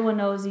 and everyone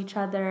knows each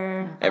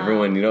other.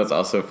 Everyone, you know, it's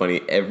also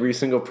funny. Every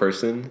single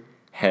person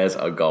has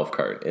a golf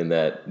cart in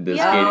this Yeah, gated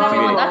everyone,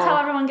 community. that's how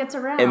everyone gets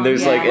around. And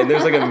there's Yeah.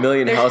 there's like a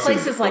million There's houses.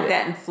 places like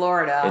that in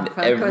Florida. And with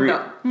every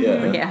the-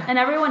 yeah. yeah. And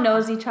everyone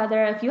knows each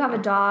other. If you have a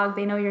dog,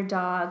 they know your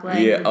dog. Like,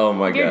 Yeah, oh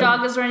my if your God.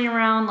 dog is running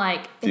around,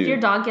 like Dude. if your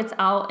dog gets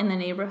out in the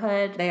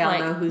neighborhood, They all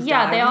like, know whose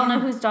yeah, dog. they all know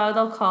whose dog.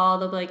 They'll call.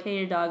 They'll be like, "Hey,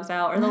 your dog's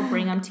out," or they'll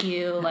bring them to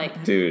you.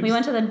 Like, Dude. we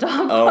went to the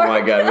dog Oh park.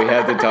 my god, we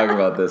have to talk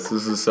about this.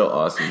 This is so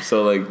awesome.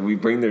 So like we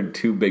bring their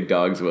two big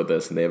dogs with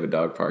us and they have a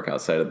dog park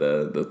outside of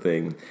the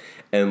thing.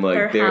 And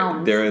like They're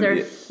hounds. they're in They're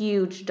the,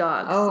 huge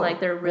dogs. Oh, like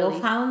they're really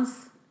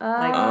wolfhounds.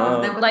 Like, Oh.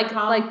 isn't that what like they're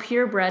called? like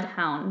purebred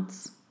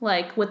hounds,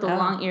 like with the Oh.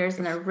 long ears,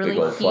 and they're really big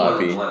old huge.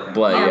 floppy Bloodhound.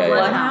 blood, Yeah, yeah, yeah.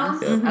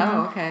 bloodhounds. Yeah. Mhm.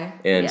 Oh, okay.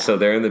 And Yeah. so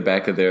they're in the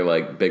back of their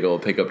like big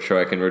old pickup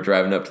truck, and we're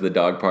driving up to the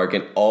dog park,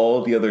 and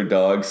all the other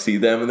dogs see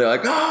them, and they're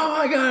like, "Oh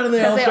my god!" And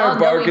they all They start all know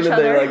barking, each and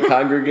they other. like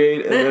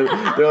congregate, and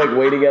they're like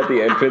waiting at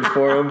the entrance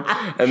for them,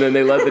 and then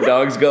they let the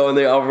dogs go, and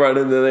they all run,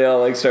 and then they all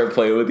like start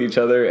playing with each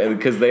other, and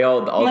because they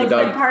all Like the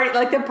the dogs.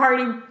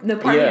 party, the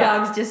party Yeah.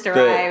 dogs just The-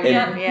 arrived.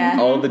 and yeah.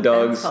 all the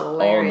dogs That's all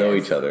know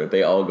hilarious. each other.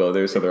 They all go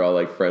there, so they're all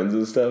like friends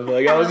and stuff.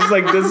 Like I was just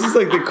like, this is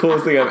like the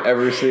coolest thing I've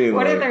ever seen.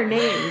 What like, are their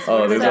names?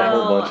 Oh, What there's is a that?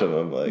 whole bunch of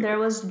them. Like There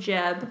was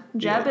Jeb.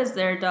 Jeb Yeah. is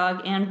their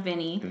dog, and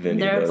Vinny. Vinny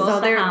They're does. both So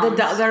the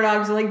hounds. their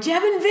dogs are like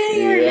Jeb and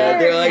Vinny are yeah, here.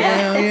 they're like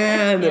hell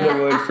yeah, and then Yeah.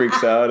 everyone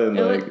freaks out and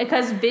like.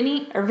 Because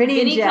Vinny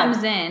and Jeb.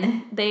 comes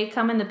in, they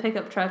come in the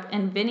pickup truck,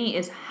 and Vinny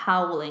is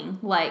howling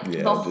like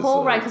Yeah, the just whole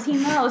like- ride because he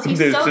knows he's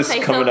They're so just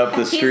safe. coming so up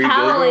the street, he's like,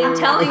 howling,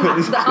 telling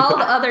all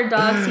the other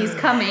dogs he's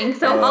coming.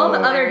 So all the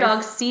Oh. other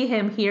dogs see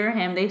him, hear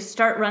him. They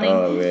start running.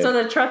 Oh, man. So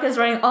the truck is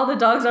running. All the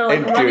dogs are like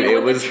And running dude, it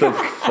with was the the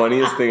truck.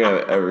 funniest thing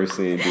I've ever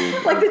seen,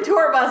 dude. Like the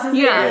tour buses.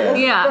 Yeah, there,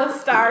 yeah. The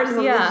stars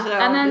of Yeah, the show.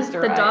 and then just the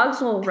arrived.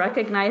 dogs will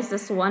recognize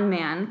this one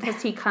man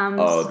because he comes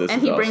Oh, this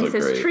and is he brings also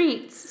his great.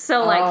 treats.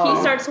 So like Oh.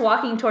 he starts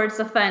walking towards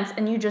the fence,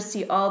 and you just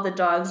see all the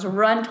dogs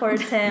run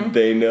towards him.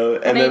 They know,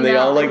 and They then they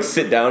all know. like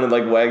sit down and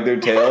like wag their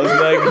tails. And,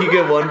 like he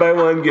get one by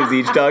one, gives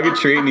each dog a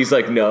treat, and he's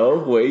like, "No,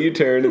 wait your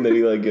turn." And then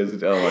he like gives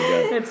it. Oh my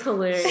god. It's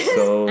hilarious.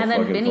 So and then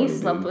fucking Vinny funny,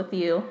 slept dude. with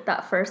you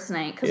that first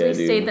night because Yeah, we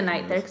dude. stayed the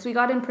night there because we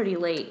got in pretty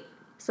late.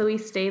 So we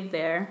stayed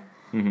there.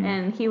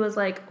 And he was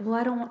like, well,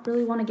 I don't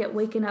really want to get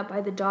waken up by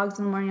the dogs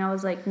in the morning. I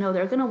was like, no,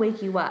 they're going to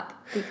wake you up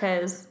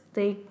because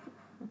they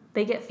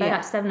get fed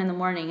at 7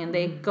 a.m. and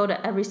they go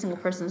to every single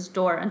person's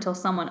door until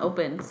someone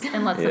opens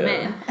and lets them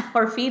in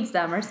or feeds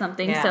them or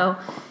something. Yeah. So,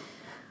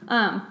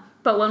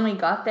 but when we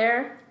got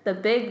there, the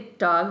big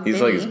dog, He's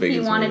Vinny, like as big he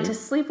as wanted me. to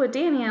sleep with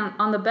Danny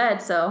on the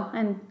bed. So,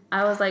 and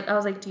I was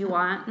like, do you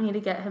want me to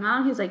get him out?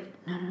 And he's like,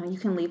 no, you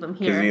can leave him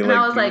here. he And I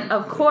like- was like,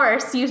 of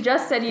course, you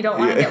just said you don't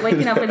want to get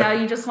waken up, and now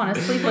you just want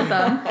to sleep with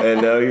them.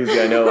 And no,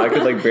 I know I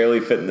could like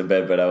barely fit in the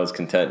bed, but I was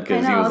content I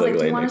because know. he I was was like, do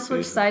you laying want to next to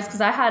me. switch sides?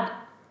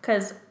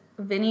 Because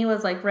Vinny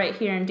was like right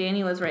here and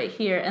Danny was right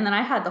here, and then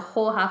I had the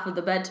whole half of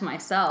the bed to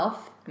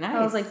myself. I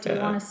was Nice. like, do you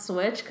want to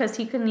switch? Because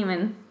he couldn't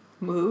even.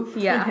 Move.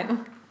 Yeah.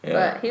 Yeah.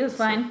 But he was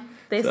fine.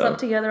 They So- slept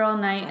together all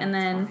night, and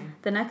That's then fine.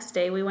 the next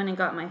day we went and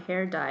got my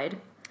hair dyed.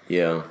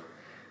 Yeah.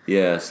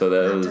 So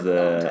that was Took a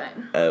long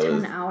time. that 10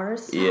 was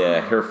hours.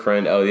 yeah. Her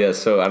friend. Oh yeah.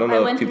 So I don't know I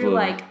if went people. through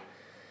like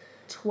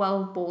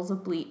 12 bowls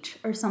of bleach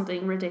or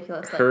something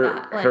ridiculous her like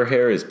that. Like, her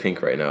hair is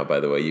pink right now. By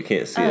the way, you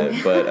can't see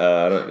it, but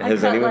I don't. I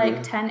Has cut anyone?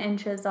 like 10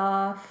 inches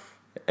off.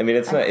 I mean,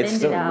 it's I not. It's thinned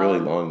still it out. really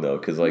long though,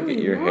 because like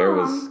Really your hair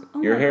was long?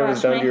 Oh your my hair was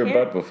gosh, down my to your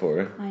hair- butt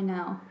before. I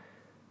know.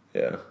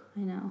 Yeah. I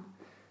know.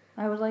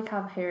 I would like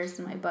have hairs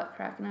in my butt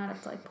crack, and I'd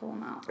have to like pull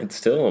them out. It's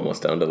still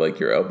almost down to like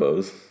your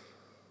elbows.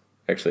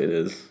 Actually, it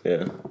is.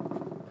 Yeah.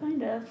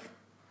 Kind of.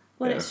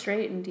 When Yeah. it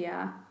straightened,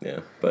 yeah.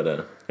 Yeah,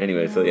 but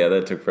anyway, so yeah,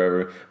 that took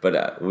forever.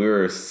 But we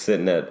were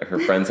sitting at her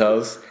friend's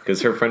house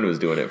because her friend was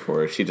doing it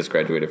for her. She just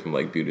graduated from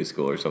like beauty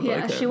school or something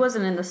Yeah, like that. she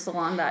wasn't in the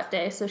salon that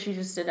day, so she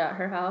just did it at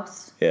her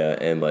house. Yeah,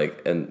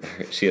 and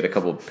she had a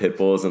couple pit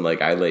bulls, and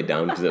like I laid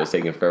down because it was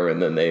taking forever, and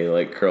then they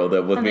like curled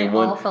up with And me. they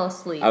One, all fell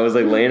asleep. I was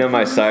like laying on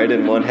my side,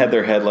 and one had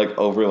their head like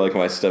over like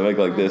my stomach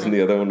like this, and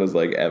the other one was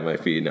like at my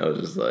feet, and I was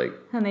just like,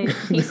 And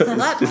he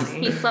slept.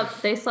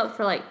 They slept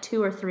for like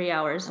 2 or 3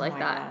 hours like my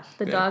that. gosh.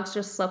 The Yeah. dogs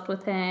just slept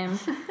with him.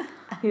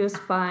 He was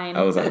fine.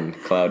 I was on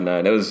cloud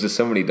nine. There was just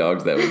so many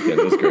dogs that weekend.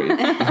 It was great.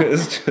 It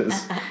was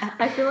just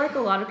I feel like a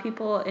lot of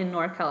people in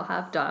NorCal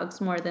have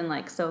dogs more than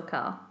like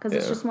SoCal because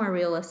it's Yeah. just more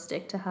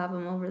realistic to have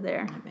them over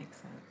there. That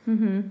makes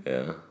sense.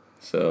 yeah.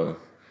 So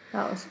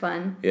That was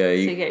fun. yeah, So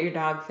you you, get your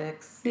dog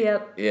fixed.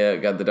 Yep. yeah,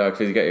 got the dog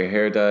face. You got your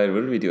hair dyed.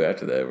 What did we do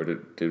after that? Where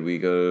did we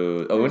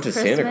go? Oh, we went to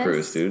Santa Christmas.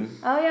 Cruz, dude.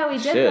 Oh yeah, we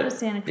did Shit. go to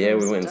Santa Cruz. Yeah,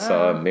 we went and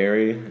saw Duh.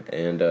 Mary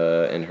and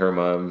her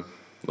mom.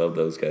 Love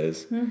those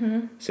guys. Mm-hmm.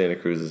 Santa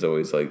Cruz is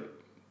always like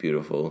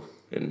beautiful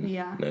and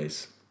Yeah.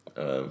 nice.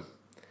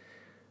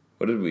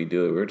 What did we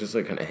do? We were just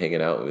like kind of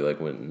hanging out. We like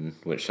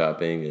went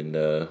shopping and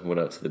went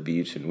out to the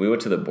beach, and we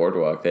went to the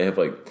boardwalk. They have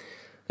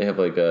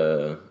like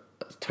a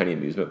tiny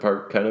amusement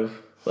park kind of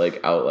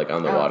like out like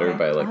on the Oh, water okay.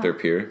 by like their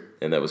pier,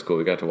 and that was cool.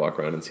 We got to walk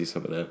around and see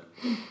some of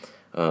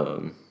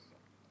that.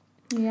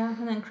 Yeah,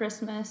 and then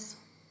Christmas.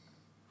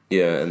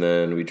 Yeah, and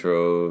then we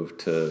drove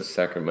to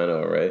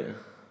Sacramento, right?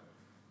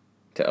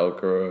 To Elk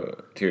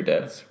Grove, to your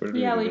dad's? Where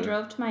did Yeah, go? we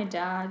drove to my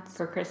dad's.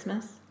 For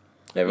Christmas?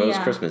 Yeah, but it was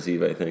Yeah. Christmas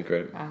Eve, I think,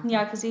 right?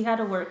 Yeah, because he had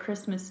to work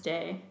Christmas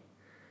Day.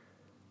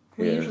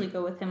 We Yeah. usually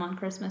go with him on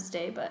Christmas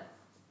Day, but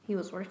he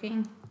was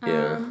working.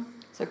 Yeah.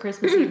 So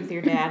Christmas Eve with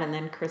your dad and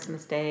then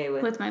Christmas Day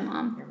with With my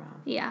mom. your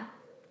mom. Yeah.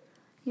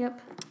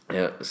 Yep.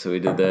 Yeah, so we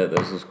did that.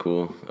 That was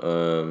cool.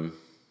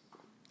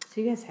 So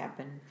you guys have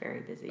been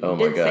very busy. Oh You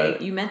my did say,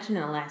 God. you mentioned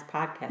in the last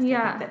podcast, I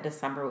Yeah. think that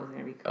December was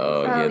going to be crazy.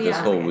 Oh, Oh, yeah, this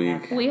yeah. whole Like I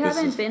week. had We this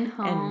haven't is- been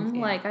home.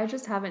 yeah. Like, I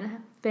just haven't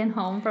been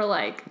home for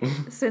like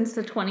since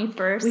the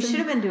 21st. We and- should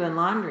have been doing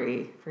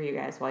laundry for you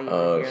guys while you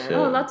Oh, were here. shit.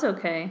 Oh, that's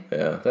okay.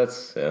 Yeah,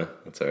 that's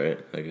all right,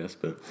 I guess.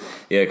 But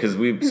yeah, because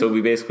we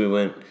basically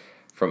went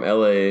from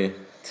LA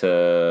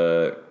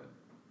to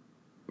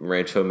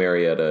Rancho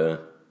Marietta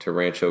to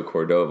Rancho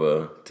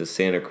Cordova to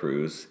Santa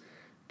Cruz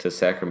to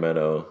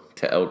Sacramento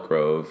to Elk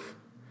Grove,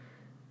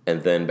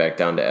 and then back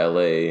down to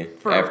LA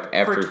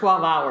For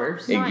 12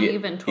 hours. Yeah, Not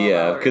even 12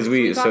 yeah, hours. 'cause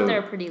we- got so-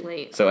 there pretty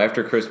late. So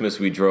after Christmas,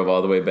 we drove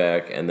all the way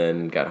back, and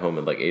then got home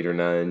at like 8 or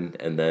 9,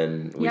 and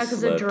then we Yeah,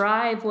 because the slept.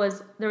 drive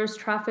there was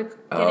traffic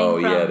getting Oh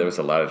from yeah, there was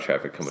a lot of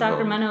traffic coming home.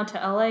 Sacramento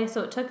to LA,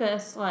 so it took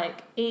us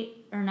like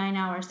 8 or 9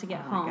 hours to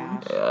get Oh my home.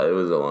 gosh. Yeah, it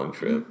was a long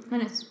trip.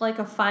 And it's like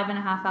a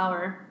 5.5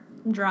 hour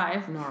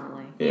drive.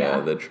 Normally. Yeah, Yeah.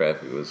 the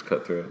traffic was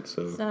cutthroat.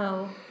 So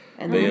So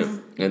And But then yeah,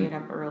 you and- get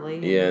up early.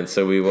 yeah, and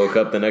so we woke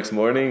up the next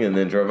morning and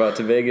then drove out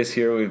to Vegas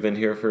here. We've been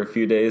here for a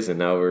few days, and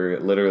now we're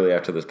literally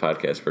after this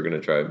podcast, we're gonna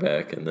drive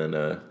back, and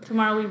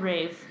tomorrow we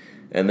rave.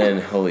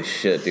 then holy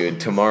shit, dude!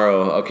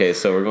 Tomorrow, okay,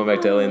 so we're going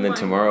back to LA, and then Oh my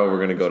tomorrow we're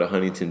gosh. gonna go to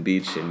Huntington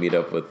Beach and meet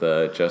up with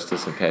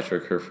Justice and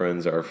Patrick, her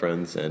friends, our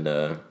friends, and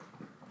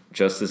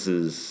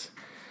Justice's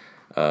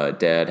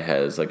dad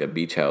has like a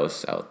beach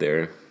house out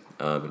there.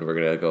 And we're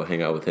gonna go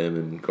hang out with him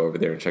and go over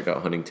there and check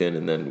out Huntington,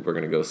 and then we're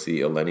gonna go see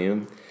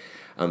Elenium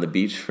on the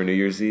beach for New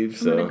Year's Eve. I'm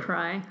So gonna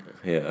cry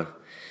yeah,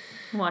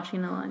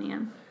 watching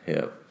Millennium.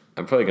 yeah.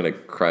 I'm probably gonna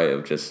cry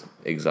of just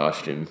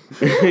exhaustion,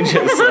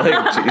 just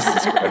like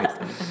Jesus Christ.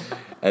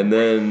 And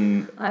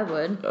then I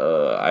would.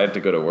 I have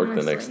to go to work the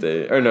next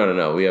Honestly. day. Or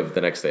no, we have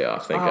the next day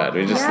off. Thank God.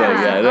 We just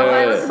Yeah. no,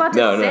 I was about to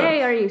no,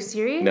 say, are you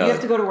serious? No. You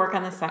have to go to work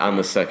on the 2nd. On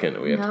the 2nd,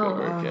 we have to go No.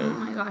 to work. Oh Yeah,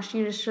 my gosh,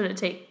 you just should have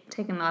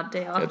taken that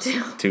day off it's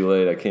too. too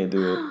late. I can't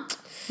do it.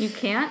 You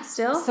can't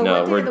still? So No,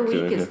 what day we're of the week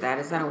doing is it. that?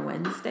 Is that a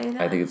Wednesday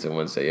then? I think it's a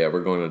Wednesday. Yeah,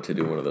 we're going to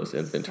do one of those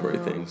inventory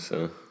So- things.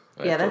 So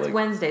I Yeah, have to, that's like-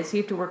 Wednesday. So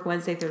you have to work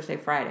Wednesday, Thursday,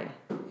 Friday.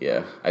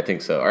 Yeah, I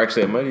think so. Or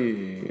actually, it might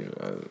be.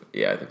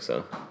 Yeah, I think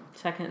so.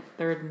 2nd,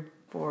 3rd, and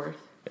 4th.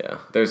 Yeah,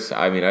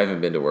 I haven't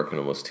been to work in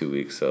almost 2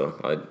 weeks, so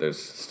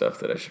there's stuff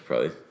that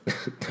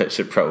I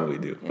should probably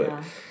do. But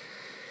Yeah.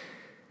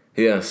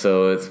 yeah,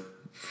 so it's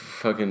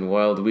fucking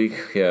wild week.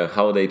 Yeah,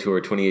 holiday tour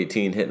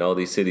 2018 hitting all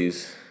these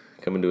cities,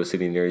 coming to a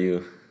city near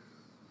you.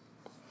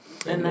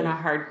 And then a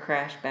hard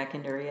crash back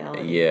into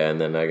reality. Yeah, and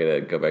then I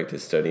gotta go back to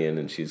studying,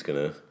 and she's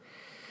gonna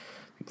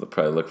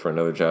probably look for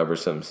another job or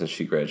something since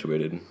she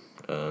graduated.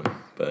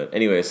 But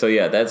anyway, so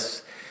yeah,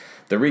 that's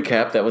the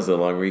recap. That was a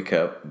long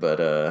recap, but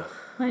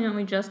I know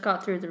we just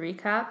got through the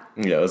recap.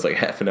 yeah, it was like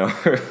half an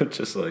hour,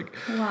 just like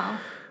Wow.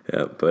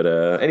 yeah. But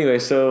anyway,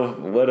 so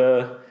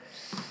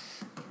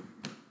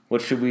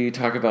what should we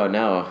talk about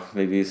now?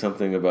 Maybe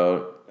something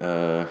about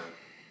my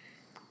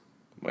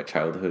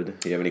childhood.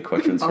 Do you have any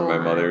questions for Oh my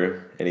my.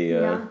 mother? Any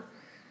Yeah.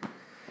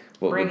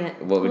 what Bring would,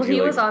 it. What would Well, you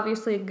he like? was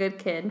obviously a good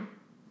kid.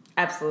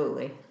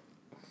 Absolutely.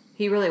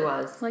 He really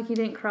was. Like he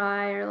didn't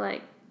cry or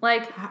like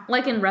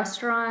in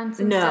restaurants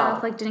and No.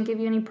 stuff. Like didn't give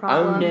you any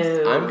problems.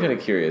 No. I'm kind of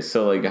curious.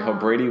 So, like, how No.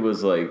 Brady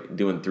was like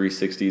doing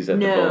 360s at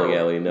the No, bowling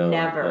alley? No,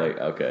 never. Like,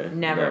 okay,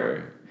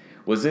 Never.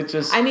 Was it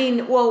just? I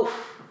mean, well,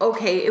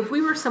 okay, if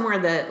we were somewhere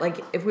that,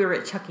 like, if we were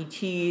at Chuck E.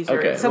 Cheese or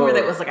Okay, somewhere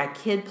well- that was like a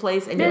kid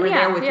place and you Then were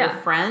yeah, there with yeah.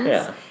 your friends,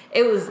 Yeah.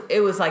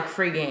 it was like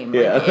free game.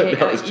 Yeah, Like,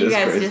 that was you just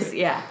guys crazy. just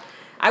yeah.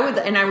 I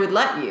would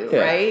let you, Yeah.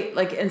 right?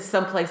 Like in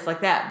some place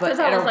like that. But 'Cause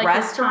that at was, a like,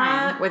 his restaurant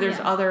time. where there's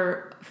Yeah.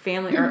 other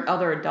family or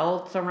other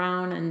adults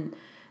around and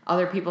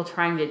other people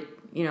trying to,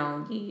 you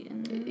know, Eat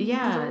and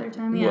yeah, enjoy their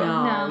time. you Yeah.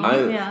 know, No.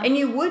 I- yeah. and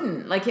you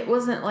wouldn't like it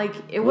wasn't like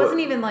it What- wasn't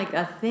even like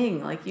a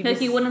thing. Like you Like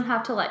just you wouldn't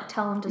have to like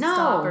tell him to No.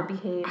 stop or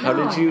behave. how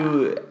No. did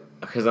you?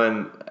 Because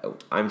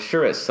I'm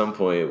sure at some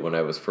point when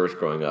I was first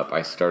growing up,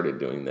 I started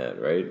doing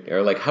that, right?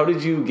 Or like, how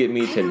did you get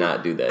me to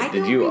not do that? I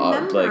Did don't you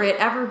remember like? it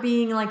ever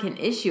being like an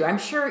issue. I'm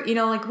sure, you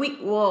know, like we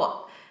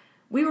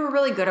were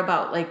really good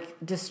about like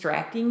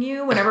distracting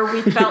you whenever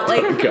we felt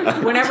like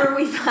God. whenever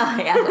we felt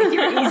like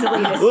you're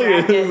easily Look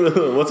at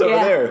distracted. what's over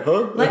Yeah. there,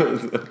 huh? Like-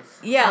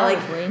 Yeah, like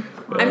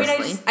Probably, I mean,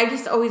 honestly. I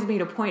just always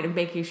made a point of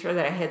making sure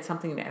that I had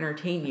something to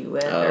entertain you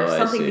with, Oh, or I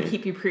something to see.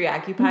 keep you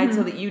preoccupied,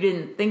 so that you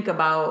didn't think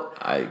about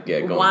I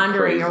get going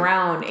wandering crazy.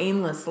 around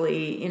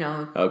aimlessly, you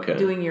know, Okay.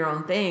 doing your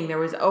own thing. There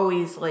was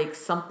always like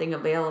something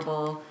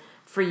available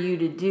for you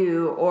to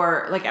do,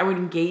 or like I would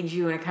engage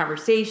you in a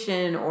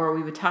conversation, or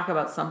we would talk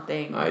about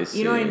something. I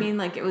You know what I see. mean?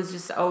 Like it was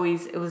just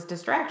always it was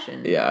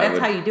distraction. Yeah, I that's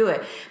would- how you do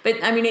it. But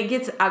I mean, it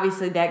gets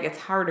obviously that gets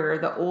harder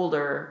the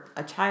older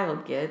a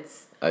child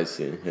gets. I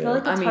see. I feel Yeah. like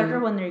it's I mean- harder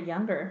when they're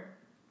younger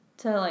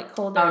to like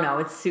hold their. Oh no,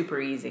 it's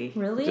super easy.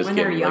 Really? Just when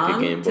get they're like a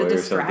young Game to Boy or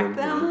distract something,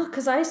 them.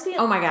 Because I see.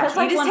 Oh my gosh, 'cause,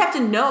 like, you just when- have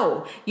to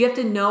know. You have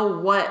to know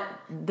what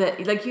the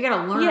like. You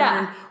got to learn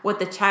Yeah. what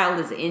the child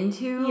is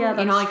into. Yeah,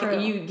 you know, like that's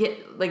true. you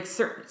get like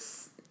certain.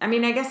 I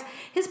mean, I guess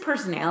his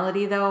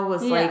personality though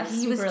was Yeah, like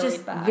he was super just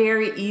laid back.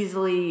 very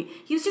easily.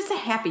 He was just a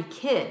happy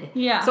kid.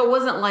 Yeah. So it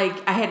wasn't like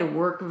I had to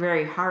work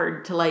very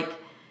hard to like,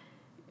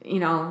 you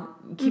know,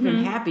 keep Mm-hmm.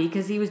 him happy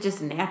because he was just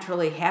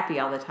naturally happy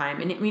all the time.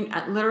 And I mean,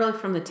 literally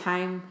from the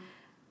time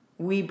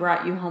we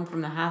brought you home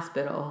from the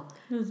hospital,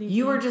 It was easy.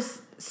 you were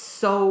just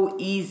so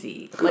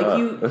easy. Like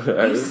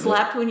you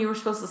slept when you were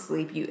supposed to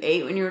sleep. You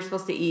ate when you were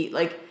supposed to eat.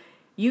 Like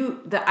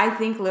I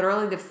think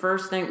literally the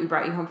first night we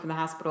brought you home from the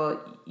hospital,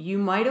 you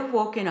might have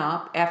woken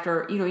up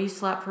after, you know, you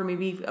slept for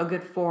maybe a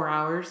good 4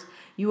 hours.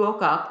 You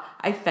woke up,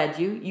 I fed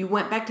you, you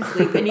went back to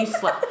sleep and you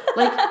slept.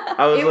 Like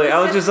I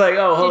was just like,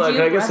 oh, hold Did on, you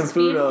can I get some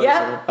food? breastfeed?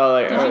 Yeah. Oh,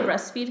 like, Did oh. you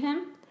breastfeed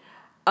him?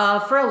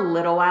 For a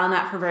little while,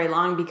 not for very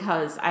long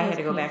because I had was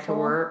to go back to painful?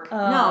 work.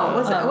 Oh. No, it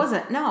wasn't. Oh. It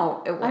wasn't.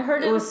 No, I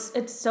heard it was.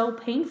 It's so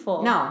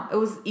painful. No, it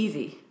was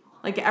easy.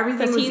 Like everything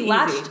Because was he easy.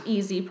 latched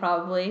easy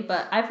probably,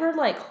 but I've heard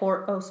like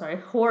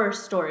horror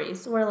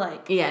stories where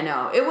like Yeah,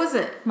 no, it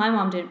wasn't. my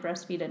mom didn't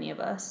breastfeed any of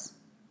us.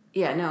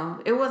 Yeah, no,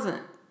 it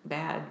wasn't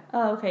bad.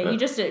 Oh, okay. You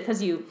just did it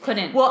because you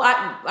couldn't. Well,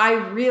 I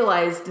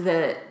realized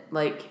that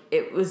like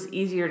it was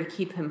easier to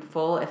keep him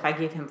full if I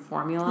gave him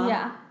formula.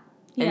 yeah.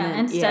 And Yeah. then,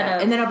 Instead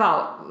of. and then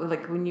about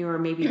like when you were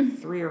maybe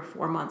 3 or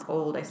 4 months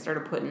old, I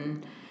started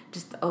putting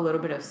just a little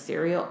bit of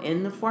cereal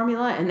in the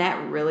formula, and that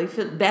really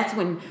that's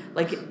when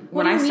like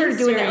when do you I started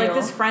mean doing that. Like cereal?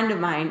 this friend of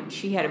mine,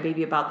 she had a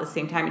baby about the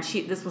same time, and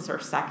this was her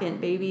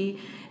second baby,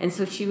 and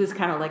so she was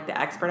kind of like the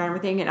expert on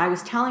everything. And I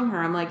was telling her,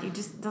 I'm like, it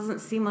just doesn't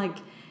seem like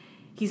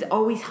he's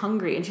always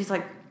hungry, and she's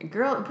like,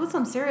 girl, put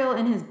some cereal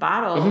in his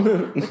bottle with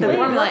the Wait,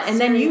 formula. what And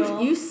then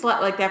cereal? you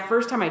slept, like, that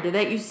first time I did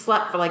that, you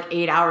slept for like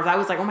 8 hours. I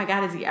was like, oh my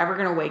God, is he ever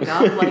going to wake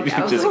up? Like, You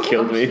I was just like,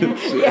 killed oh, me.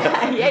 shit.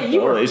 Yeah,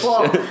 you were Holy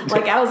full. shit.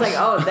 Like, I was like,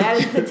 oh, that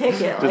is the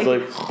ticket. Just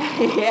like,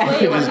 yeah.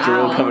 Wait, just what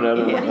drool do you coming out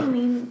of mean? it. What do you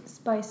mean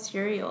by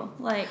cereal?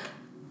 Like,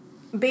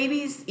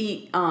 Babies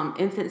eat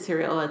infant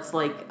cereal. It's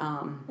like,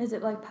 is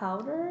it like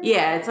powder?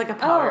 yeah, it's like a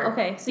powder. Oh,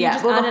 okay. So you yeah,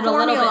 just well, added the a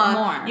little bit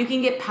formula, more. You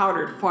can get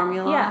powdered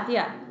formula. Yeah,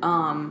 yeah.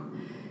 And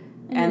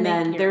you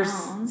then make your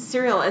there's own.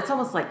 cereal. It's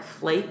almost like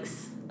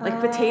flakes, like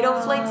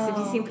potato flakes. If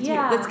you've seen potato,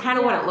 yeah, that's kind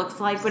of what yeah. it looks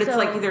like. But it's So-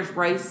 like there's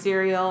rice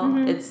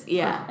cereal. It's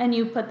And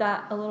you put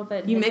that a little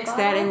bit. You in his mix that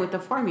bottle? in with the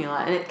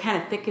formula, and it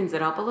kind of thickens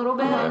it up a little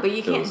bit. Uh-huh. But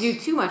you can't do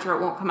too much, or it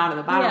won't come out of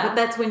the bottle. Yeah. But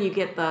that's when you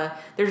get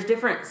there's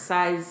different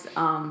size.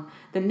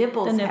 The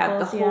nipples have the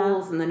nipples, yeah.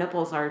 holes, and the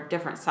nipples are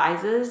different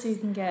sizes. So you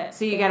can get.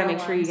 So you got to bigger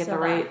make sure you ones get so the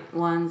that- right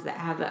ones that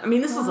have the. I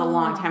mean, this was a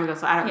long time ago,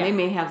 so I don't. Yeah. They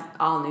may have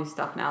all new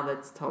stuff now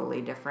that's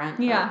totally different.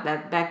 but Yeah.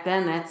 That back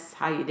then, that's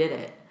how you did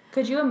it.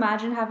 Could you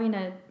imagine having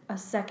a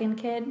second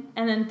kid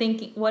and then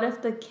thinking, what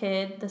if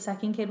the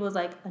second kid was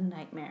like a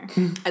nightmare?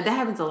 That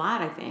happens a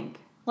lot, I think.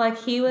 Like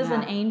he was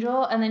an Yeah.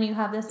 angel, and then you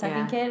have this second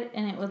Yeah. kid,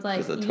 and it was like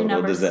Just a you total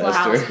never disaster.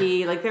 slept.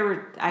 Colicky, like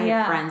I had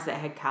Yeah. friends that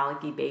had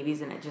colicky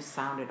babies, and it just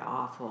sounded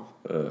awful.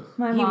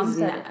 My He mom was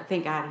said not,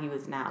 thank God he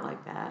was not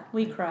like that.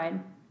 we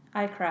cried.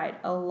 I cried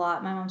a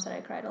lot. My mom said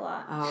I cried a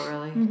lot. Oh,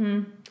 really?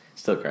 Mm-hmm.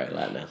 Still cry a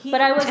lot now. He- But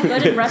I was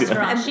good in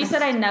restaurants. She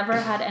said I never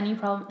had any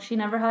problem. She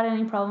never had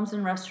any problems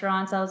in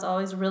restaurants. I was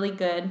always really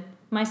good.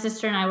 My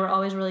sister and I were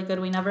always really good.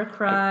 We never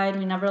cried.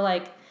 We never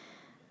like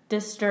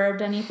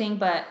disturbed anything.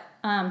 But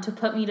to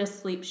put me to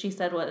sleep, she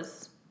said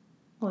was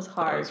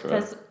hard was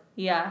rough.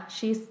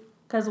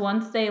 because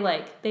once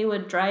they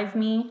would drive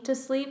me to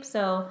sleep.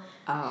 So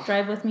Oh.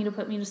 drive with me to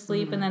put me to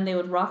sleep, and then they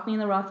would rock me in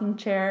the rocking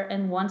chair.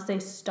 And once they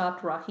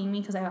stopped rocking me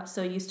because I got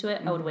so used to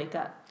it, I would wake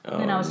up.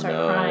 And I would start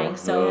no. crying.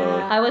 So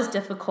Yeah. I was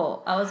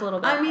difficult. I was a little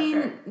bit. I mean,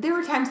 harder. there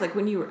were times like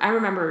I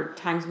remember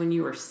times when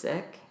you were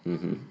sick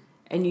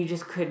and you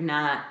just could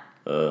not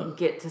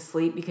get to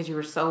sleep because you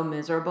were so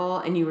miserable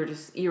and you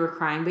were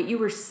crying, but you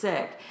were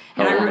sick.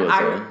 And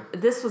How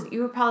old was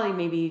you were probably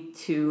maybe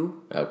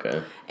 2.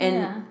 Okay.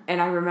 And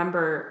I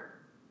remember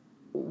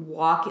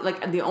walking,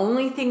 like the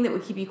only thing that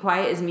would keep you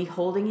quiet is me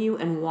holding you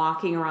and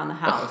walking around the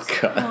house.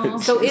 Oh,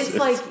 God. So it's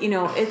like,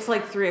 it's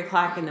like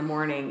 3:00 in the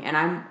morning, and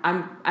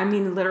I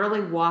mean,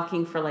 literally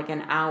walking for like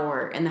an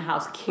hour in the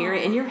house,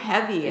 and you're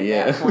heavy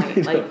at that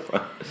point, like,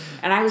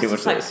 and I was Too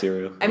just much like, of that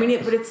cereal. I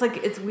mean, but it's like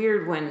it's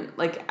weird when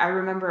like I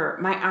remember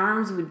my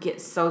arms would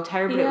get so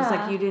tired, but it was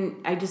Yeah. like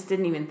I just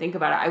didn't even think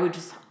about it. I would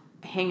just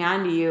hang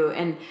on to you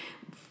and.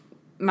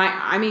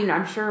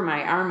 I'm sure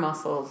my arm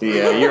muscles.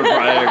 Yeah, you're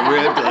probably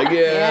ripped. Like,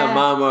 Yeah.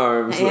 mom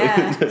arms.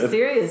 Yeah,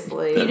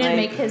 seriously. You didn't like-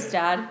 make his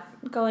dad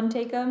go and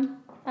take him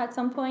at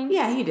some point?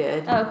 Yeah, he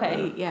did. Oh,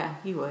 okay.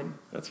 He would.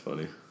 That's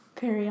funny.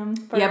 Carry him.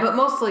 Yeah, but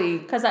mostly.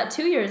 Because at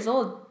 2 years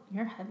old,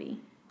 you're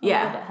heavy. A Yeah.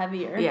 little bit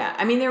heavier. Yeah,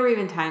 I mean, there were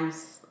even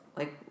times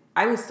like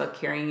I was still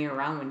carrying you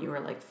around when you were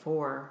like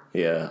 4.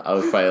 Yeah, I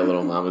was probably a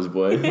little mama's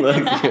boy.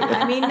 Like,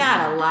 I mean,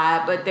 not a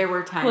lot, but there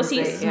were times. Was he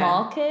a that,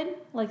 small kid?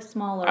 Like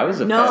smaller? I was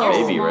a No. fat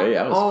baby, right?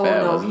 I was Oh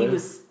fat, no, wasn't he I?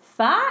 was.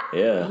 Fat?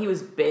 Yeah. He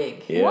was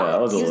big. Yeah, I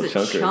was a He little was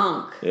a chunker.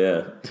 chunk.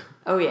 Yeah.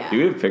 Oh yeah. Do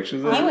we have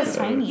pictures of He that? was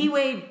tiny.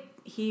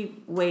 He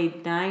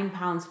weighed 9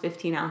 pounds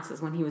 15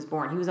 ounces when he was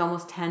born. He was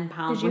almost 10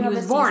 pounds Did you when he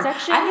have was a born.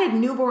 C-section? I had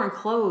newborn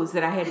clothes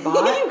that I had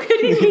bought. You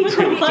couldn't even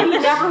He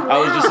never wore I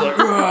was just them. like,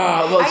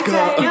 "Rah, let's I go.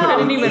 tell you, no.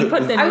 couldn't even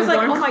put the I was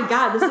like, newborn- oh my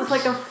God, this is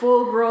like a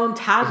full grown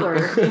toddler,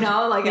 Like,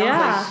 I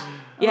Yeah. was like,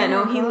 yeah, Oh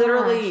no, my he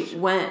literally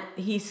gosh.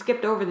 he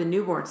skipped over the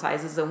newborn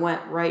sizes and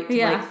went right to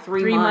Yeah, like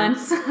 3 3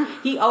 months. months.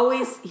 he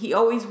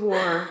always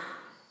wore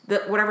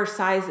whatever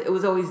size, it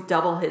was always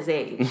double his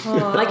age.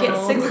 Like at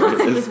 6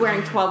 months, he was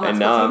wearing 12 months. And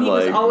now So I'm he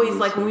was like- always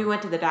like, when we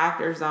went to the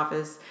doctor's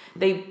office,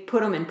 they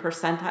put him in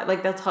percentile.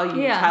 Like they'll tell you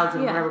your Yeah, child's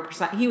in yeah. whatever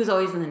percent. He was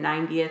always in the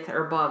 90th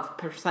or above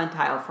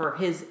percentile for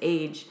his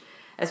age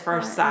as far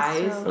as That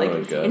is size. so Like, Oh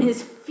my God. and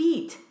his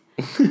feet.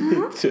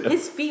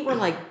 His feet were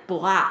like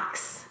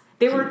blocks.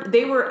 They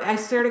were. I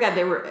swear to God,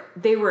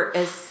 they were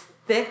as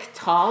thick,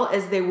 tall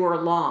as they were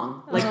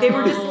long. Like they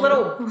were just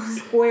little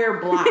square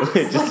blocks,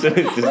 Just-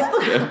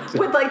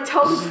 with like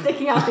toes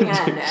sticking out the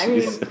end. I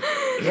mean,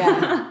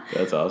 yeah,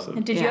 That's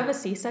awesome. Did you Yeah. have a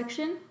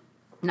C-section?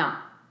 no,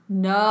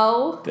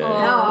 No. Dang.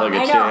 no, Like a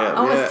I know, champ,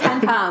 almost yeah.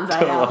 10 pounds.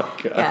 I Oh know,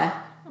 my God.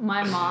 yeah.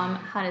 My mom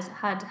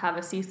had to have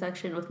a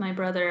C-section with my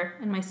brother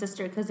and my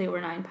sister because they were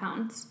 9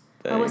 pounds.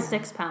 I was Dang.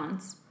 6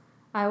 pounds.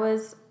 I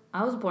was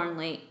born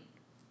late.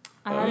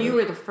 I had- You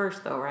were the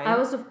first though, right? I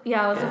was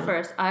the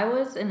first. I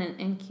was in an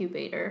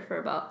incubator for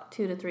about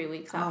 2 to 3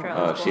 weeks after I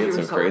Oh, was she born. had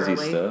some so crazy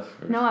early. stuff.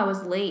 No, I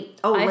was late.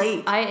 Oh, I,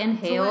 late. I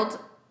inhaled.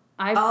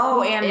 I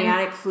Oh, pooped in-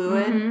 amniotic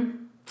fluid.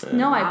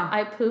 No, Wow.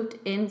 I pooped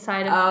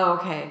inside of. Oh,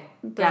 okay,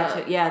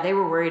 gotcha. Yeah, they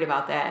were worried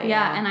about that.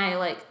 yeah, and I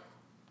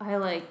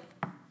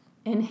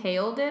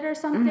inhaled it or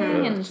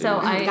something, and so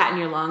I I got in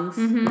your lungs.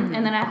 and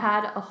then I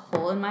had a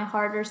hole in my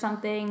heart or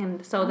something,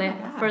 and so they my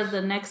gosh. for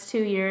the next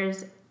 2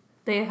 years,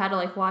 they had to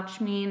like watch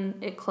me,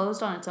 and it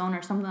closed on its own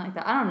or something like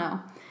that. I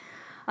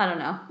don't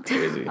know.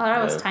 Crazy. I thought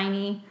I was Yeah.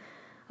 tiny.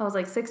 I was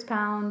like 6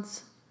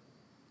 pounds.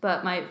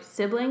 But my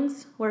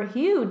siblings were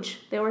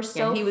huge. They were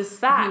so he was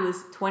fat. He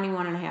was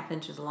 21 and a half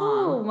inches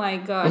long. Oh my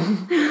god.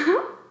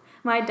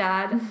 My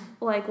dad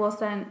like will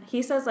send.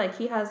 He says like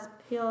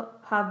he'll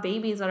have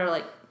babies that are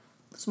like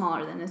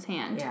smaller than his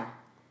hand. Yeah.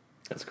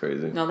 That's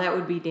crazy. No, that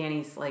would be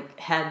Danny's like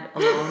head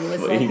alone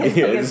was Like, like as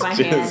big as it's my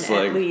just hand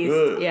like, at least.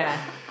 ugh.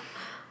 Yeah.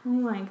 Oh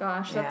my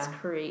gosh, that's Yeah.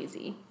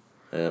 crazy.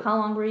 Yeah. How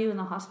long were you in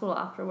the hospital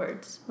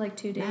afterwards? Like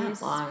 2 days?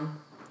 Not long.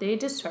 They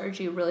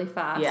discharged you really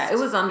fast. Yeah, it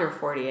was under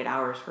 48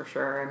 hours for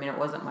sure. I mean, it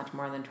wasn't much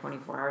more than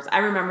 24 hours. I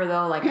remember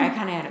though, like I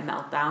kind of had a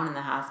meltdown in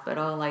the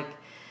hospital. Like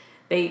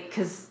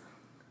because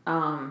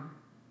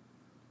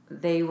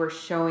they were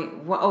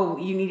showing, well,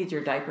 you needed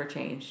your diaper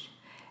changed,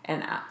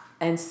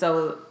 and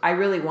so I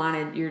really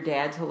wanted your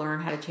dad to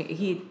learn how to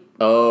change.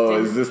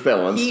 Oh, is this that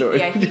one story?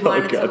 Yeah, he Oh,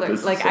 wanted God, to learn. this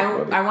is Like so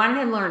funny. I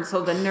wanted him to learn.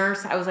 So the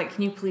nurse, I was like,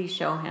 "Can you please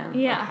show him like,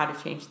 Yeah. how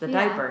to change the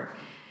Yeah. diaper?"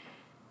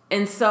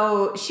 And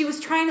so she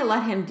was trying to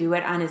let him do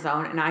it on his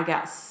own, and I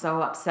got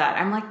so upset.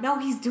 I'm like, "No,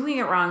 he's doing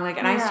it wrong!" Like,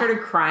 and I Yeah. started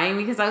crying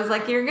because I was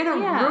like, "You're gonna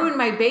Yeah. ruin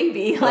my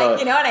baby!" Like,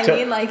 you know what I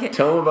mean? Like,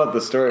 tell him about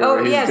the story. oh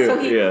where he's yeah.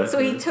 doing, So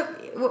he took.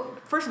 Well,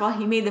 first of all,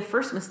 he made the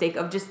first mistake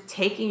of just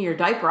taking your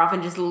diaper off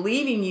and just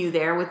leaving you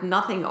there with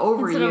nothing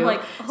over Instead of, you.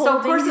 like, So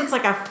of course holding it's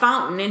like a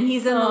fountain, and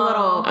he's in the Oh.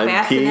 little I'm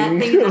bassinet peeing.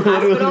 thing in the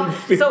hospital.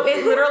 Literally. So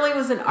it literally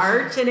was an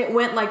arch, and it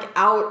went like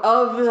out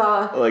of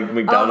the Like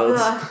McDonald's.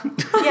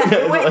 yeah,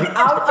 it went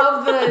out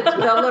of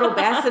the little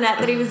bassinet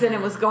that he was in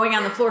and was going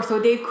on the floor. So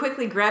Dave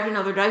quickly grabbed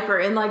another diaper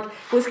and like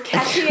was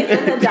catching it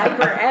in the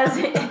diaper and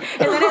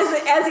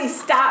then as he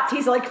stopped,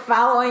 he's like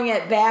following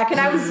it back. And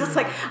I was just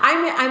like,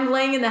 I'm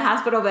laying in the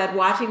hospital bed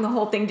watching the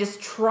whole thing, just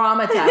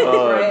traumatized,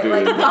 Oh, right? dude.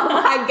 Like, oh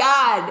my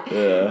god.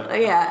 Yeah.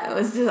 Yeah, it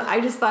was just. I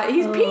just thought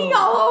he's peeing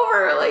all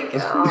over, like.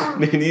 Oh.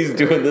 And he's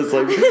doing this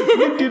like.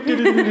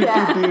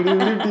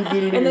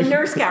 And the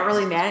nurse got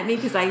really mad at me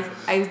because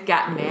I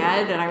got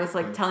mad and I was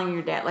like telling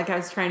your dad, like I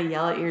was trying to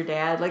yell at your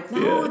dad, like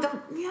no,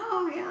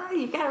 Yeah. yeah,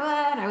 you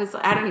gotta. And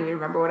I don't even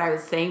remember what I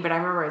was saying, but I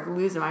remember I was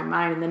losing my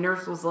mind. And the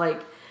nurse was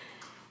like,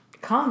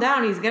 "Calm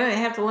down, he's gonna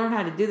have to learn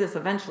how to do this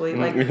eventually."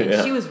 Like, and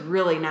Yeah. she was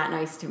really not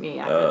nice to me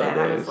after Oh, that.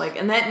 I was nice. like,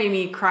 and that made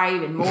me cry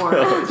even more.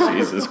 Oh,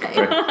 Jesus Christ.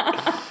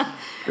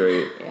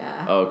 Great.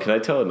 Yeah. Oh, can I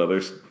tell another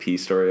pee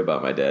story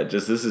about my dad?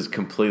 Just this is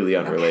completely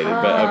unrelated,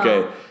 but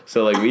okay.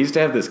 So like we used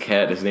to have this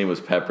cat. His name was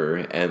Pepper,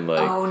 and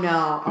like Oh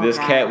no! Oh, this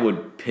God. cat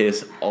would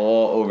piss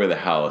all over the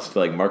house,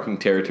 like marking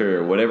territory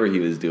or whatever he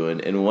was doing.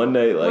 And one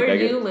night, like Were I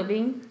you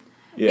living?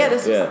 Yeah,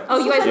 this was. Oh,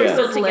 you guys this were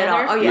was still little.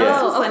 together? Oh yeah, Yeah.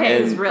 this was when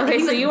he was And- really. Okay, he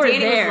so was- you were Danny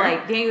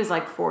there. Danny was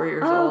like 4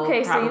 years Oh, old.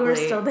 okay, so you were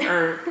probably, still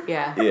there. Or,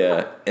 yeah.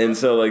 Yeah, and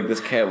so like this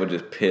cat would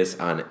just piss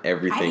on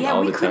everything all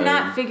we the could time.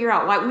 not figure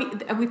out why.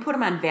 We put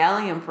him on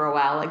Valium for a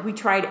while. Like we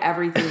tried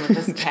everything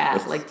with this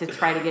cat, like to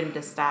try to get him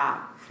to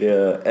stop.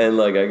 Yeah, and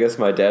like I guess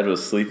my dad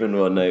was sleeping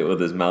one night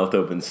with his mouth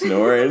open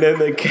snoring, and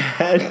the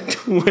cat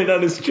went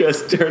on his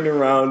chest, turned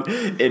around,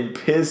 and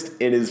pissed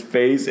in his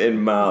face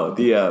and mouth.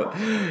 Yeah,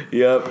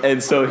 yep.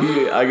 And so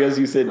I guess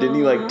you said, didn't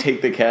he like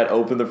take the cat,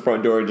 open the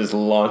front door, and just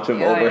launch him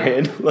Yeah,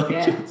 overhand? yeah. Like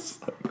Yeah.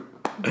 just.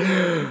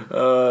 Dude,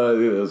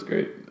 that was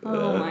great.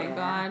 Oh my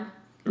god.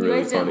 You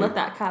really guys didn't funny. let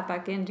that cat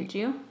back in, did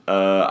you?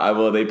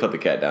 They put the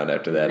cat down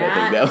after that. I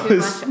think Not that too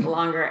was. much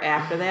longer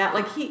after that.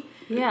 Like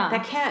Yeah.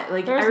 that cat.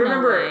 Like There's I no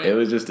remember. way. It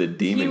was just a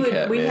demon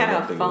cat. We man. had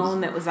That a thing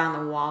phone that was on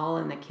the wall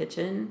in the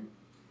kitchen.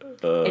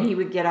 was, And he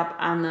would get up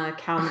on the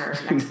counter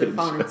next to the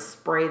phone and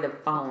spray the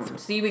phone.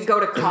 So you would go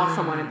to call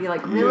someone and be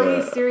like, "Really,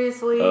 Yeah.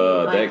 seriously?"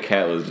 that Like,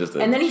 cat was just a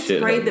and then he shithead,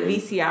 sprayed the man.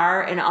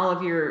 VCR, and all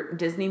of your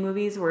Disney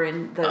movies were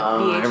in the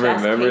Oh, I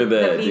VHS. remember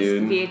that, the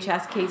dude.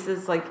 VHS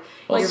cases, like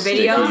All your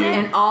videos, sticky.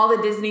 and all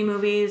the Disney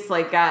movies.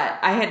 Like I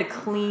had to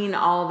clean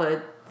all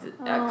the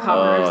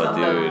covers Oh, of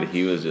them. dude,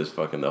 he was just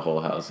fucking the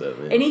whole house up,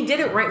 man. And he did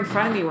it right in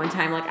front of me one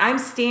time. Like I'm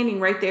standing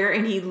right there,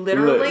 and he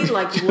literally Look.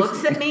 like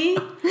looks at me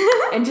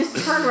and just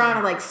turned around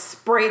and like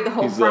sprayed the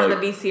whole He's front like,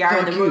 of the VCR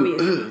in the "Fuck you."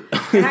 movies.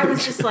 And I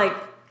was just like,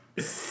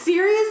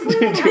 seriously,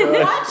 like,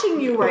 I'm watching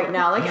you right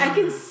now. Like I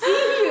can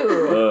see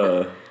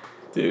you.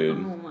 Dude.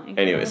 Oh my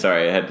Anyway, God.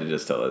 sorry, I had to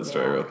just tell that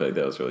story Yeah. real quick.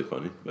 That was really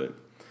funny, but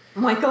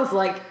Michael's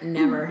like,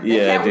 never. That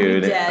yeah, cat would be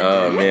dude. dead.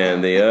 Oh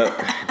man, the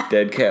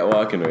dead cat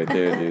walking right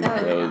there, dude.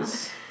 Oh,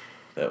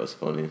 That was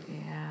funny.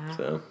 Yeah.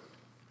 So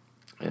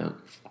yeah,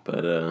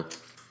 but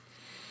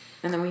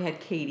And then we had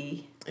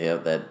Katie, yeah,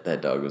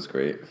 that dog was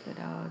great. the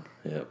dog,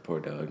 Yeah, poor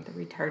dog. the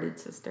retarded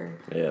sister.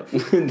 Yeah,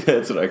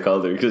 that's what I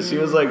called her because she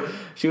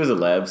was a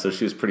lab, so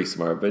she was pretty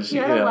smart. But she,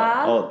 You had a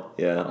lab?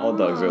 all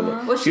dogs are.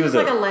 Well, she was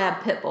like a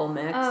lab pit bull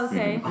mix. Oh,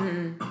 okay.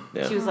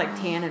 Yeah. She was like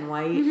tan and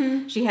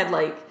white. She had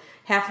like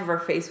half of her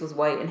face was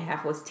white and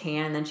half was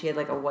tan, and then she had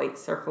like a white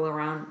circle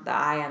around the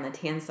eye on the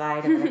tan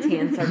side, and then a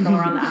tan circle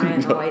around the eye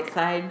on the white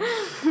side.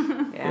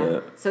 Yeah.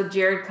 So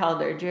Jared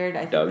called her. Jared, I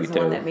think, Doggy was the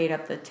one toe. that made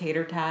up the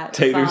tater tot.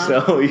 Tater song.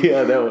 cell,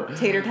 yeah, that one.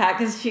 Tater tot,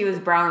 because she was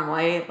brown and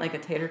white, like a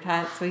tater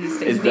tot. So he used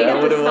to Is made that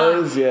up what the it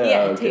song. was? Yeah, Yeah,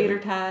 okay. tater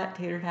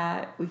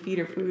tot. We feed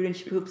her food and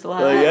she poops a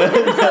lot. Oh, yeah?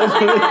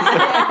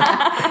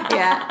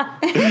 Yeah.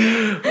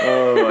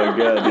 Oh, my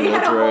God, He dude,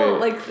 had that's a whole, right.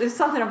 like, there's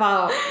something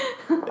about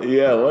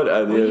Yeah,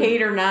 what? we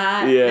hate or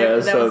not. Yeah, that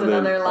was something.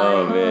 another line.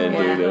 Oh, man, Oh,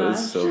 dude, my that was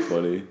gosh. so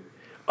funny.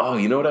 Oh,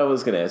 you know what I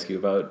was going to ask you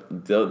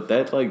about?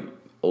 That, like,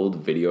 old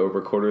video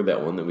recorder,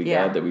 that one that we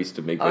Yeah. got that we used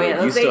to make. Oh yeah,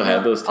 Do you still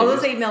have those tapes? Oh,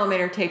 those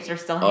 8mm tapes are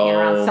still hanging Oh,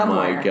 around my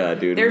somewhere. God,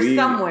 dude. They're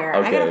somewhere. I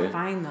okay. gotta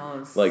find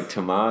those. Like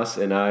Tomas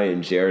and I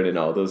and Jared and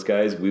all those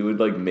guys, we would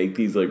like make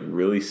these like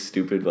really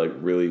stupid, like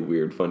really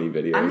weird, funny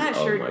videos. I'm not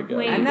sure. Oh my God.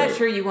 Wait. I'm you not guys-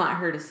 sure you want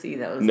her to see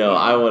those. No, maybe.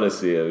 I want to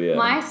see them. Yeah.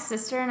 My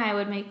sister and I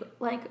would make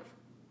like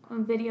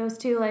videos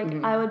too. Like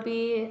Mm-hmm. I would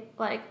be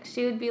like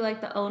she would be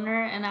like the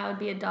owner and I would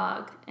be a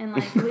dog and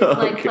like we would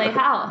like play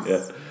God.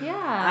 house. Yeah.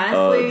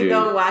 Honestly, dude.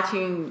 though,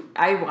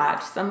 I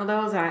watched some of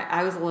those.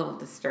 I was a little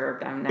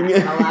disturbed. I'm not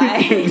gonna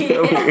lie.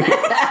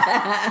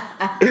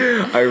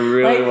 I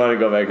really Like, want to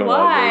go back and watch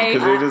why? those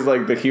because they're just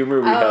like the humor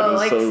we had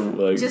was so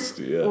like just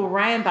yeah. well,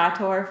 Ryan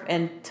Batorf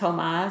and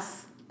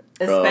Tomas,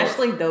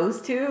 especially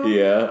those two.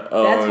 Yeah.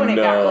 Oh, That's when it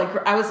no. got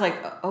like I was like,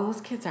 oh,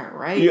 those kids aren't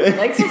right. Yeah.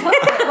 Like, so, like,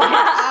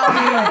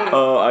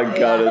 Oh, I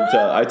gotta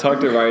tell. I talk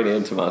to Ryan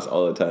and Tomas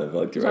all the time.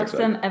 Like Talks to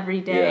them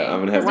every day. Yeah, I'm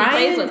gonna have Because to-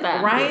 he plays with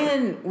them.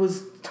 Ryan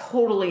was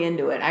totally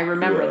into it. I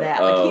remember Yeah.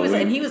 that. Like Oh, he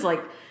was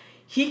like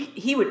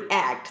he would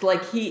act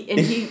like he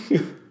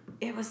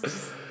it was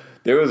just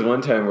There was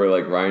one time where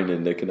like Ryan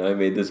and Nick and I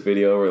made this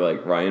video where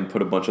like Ryan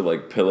put a bunch of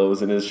like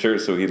pillows in his shirt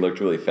so he looked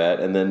really fat,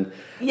 and then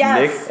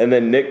Yes.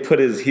 Nick put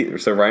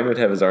so Ryan would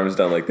have his arms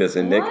down like this,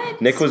 and What?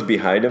 Nick was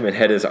behind him and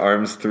had his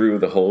arms through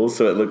the holes,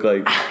 so it looked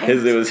like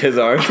it was his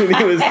arms, and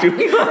he was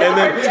doing, and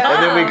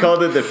then we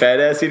called it the fat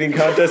ass eating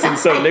contest, and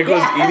so Nick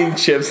was eating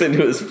chips into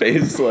his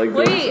face like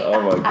this. Wait,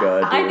 Oh my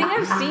God! I dude. think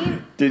I've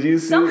seen Did you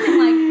see? something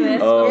like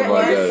this. Oh before.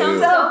 my It God, sounds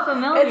dude. so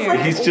familiar. It's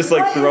like, He's just,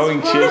 like, what is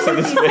throwing wrong chips in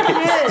with his these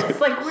face.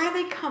 kids? Like, where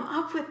do they come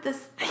up with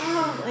this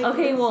stuff? Like,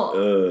 Okay, well,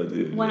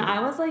 Dude. when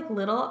I was like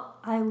little,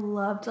 I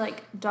loved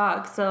like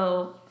dogs,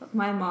 so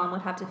my mom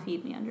would have to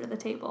feed me under the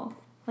table.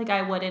 Like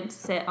I wouldn't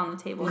sit on the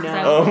table because No.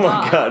 I Oh was a my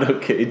dog. God!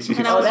 Okay, Jesus.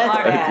 And I would that's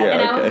bark, bad. Yeah,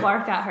 and I okay. would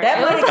bark at her. that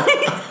It was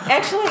was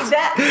actually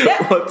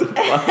that What the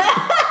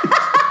fuck?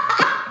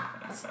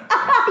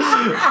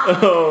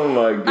 Oh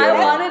my God!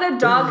 I wanted a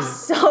dog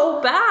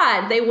so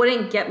bad. They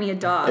wouldn't get me a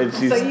dog. And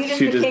So you just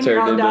she became just your turned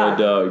own into dog.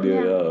 a dog,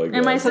 dude. Yeah. Oh my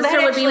And my God.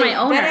 sister would be my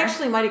owner. That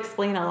actually might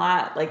explain a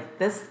lot. Like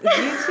this,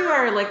 you two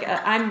are like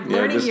I'm Yeah,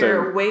 learning just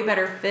you're a- way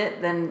better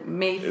fit than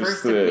may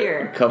first Just a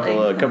appear. couple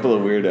Like, of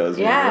weirdos.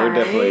 Yeah, We're right?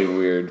 definitely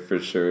weird for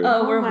sure.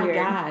 Oh, oh we're my weird.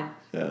 god!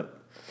 Yeah.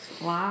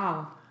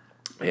 Wow.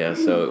 Yeah.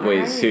 So wait,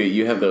 Alright. so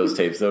you have those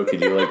tapes though?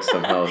 Could you like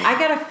somehow? I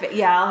gotta.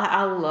 Yeah,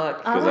 I'll look.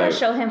 I 'Cause want I- to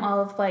show him all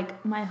of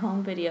like my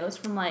home videos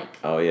from like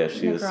Oh yeah,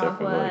 she is stuff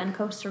from Nicaragua like. and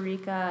Costa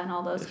Rica and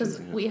all those Yeah, because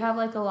she's- we have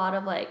like a lot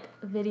of like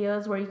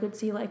videos where you could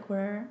see like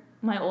where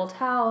my old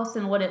house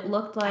and what it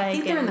looked like I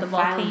think they're in and the the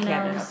filing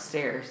cabinet volcanoes.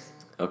 upstairs.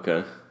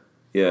 Okay.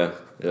 Yeah.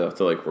 Yeah. I have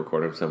to like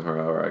record them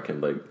somehow, or I can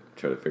like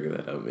try to figure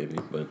that out maybe.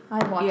 But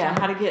I'd watch Yeah,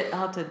 them. how to get?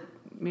 I'll have to.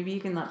 Maybe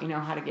you can let me know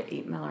how to get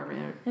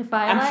 8mm. If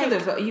I I'm like, sure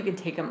there's. You can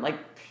take them. Like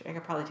I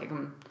could probably take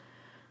them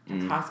to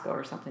Costco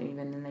or something,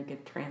 even, and they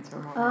could transfer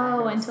them over.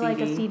 oh, onto into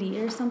like a CD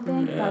or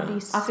something. Yeah. That'd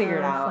be so I'll figure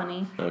it out.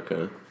 funny.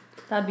 okay.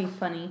 That'd be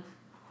funny.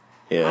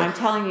 Yeah. I'm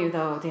telling you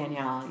though,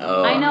 Danielle.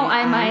 Oh. I know I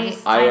I'm might.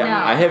 just- I know.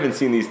 I haven't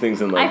seen these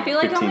things in like. I feel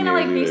like I'm 15 gonna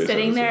like years be either,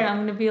 sitting so- there and I'm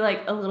gonna be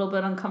like a little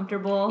bit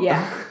uncomfortable.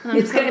 Yeah, And I'm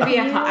it's just gonna like, be.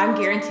 "Can I'm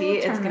you guarantee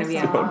it's turn gonna be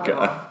this Oh uncomfortable.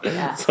 God.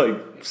 Yeah. It's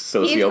like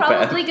sociopath. He's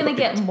probably gonna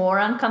get more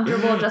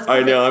uncomfortable just. 'cause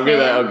I know, it's I'm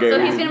gonna- him. okay. So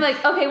he's gonna be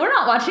like, okay, we're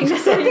not watching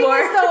this The thing anymore.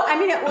 is, though, I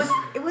mean, it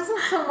wasn't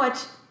so much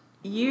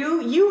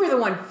you were the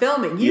one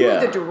filming. You Yeah.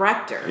 were the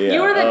director. Yeah.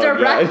 You were the God.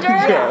 director?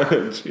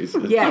 Yeah.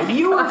 Jesus. Yeah,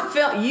 you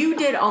were you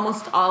did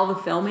almost all the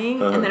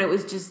filming, Uh-huh. and then it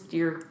was just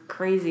your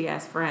crazy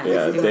ass friends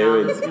Yeah, doing they all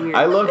would. this weird.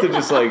 I love to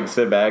just like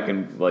sit back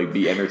and like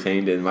be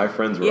entertained, and my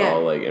friends were Yeah.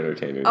 all like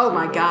entertainers. Oh too,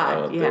 my like,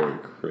 god! they Yeah, were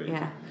crazy.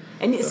 yeah.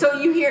 And so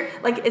you hear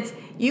like it's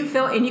you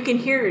film, and you can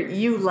hear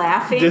you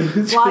laughing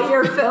while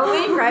you're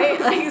filming, right?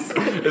 Like,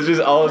 It's just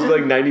always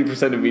like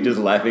 90% of me just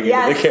laughing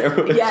Yes, into the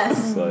camera. It's yes.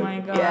 just Oh like- my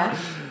god. yeah.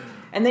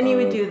 And then you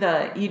would do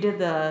you did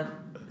the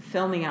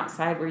filming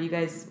outside where you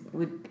guys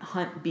would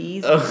hunt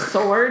bees with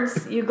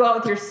swords. You go out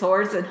with your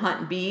swords and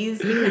hunt bees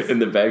because in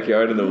the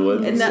backyard in the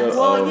woods. in And the, stuff.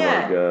 well, Oh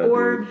yeah, my god,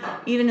 or dude.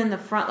 even in the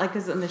front, like,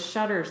 cause in the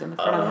shutters in the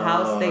front of the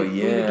house, we would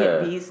yeah.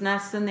 get bees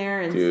nests in there,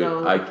 and Dude,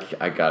 so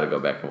I gotta go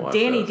back and watch.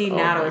 Danny those.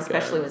 DiNato Oh my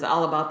especially God. was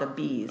all about the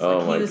bees. Oh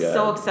Like my he was God.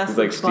 so obsessed He's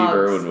with like Steve bugs.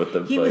 Irwin with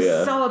the he was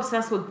yeah. so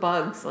obsessed with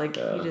bugs. Like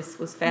Yeah. he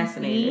just was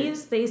fascinated.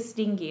 Bees, they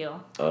sting you.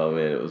 Oh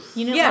man, it was.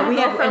 You know, Yeah, we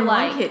go had for and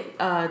like one kid,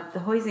 the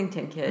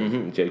Hoisington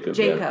kid, Jacob.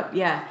 Jacob.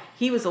 Yeah,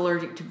 he was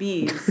allergic to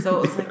bees, so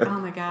it was like, oh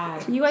my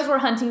god. You guys were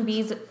hunting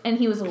bees and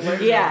he was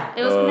allergic. Yeah.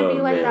 It was going to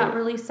be like man. that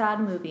really sad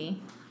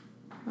movie.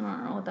 I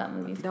don't know what that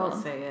movie's Don't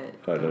called. say it.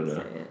 I don't know.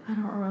 Say it. I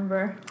don't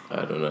remember.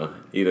 I don't know.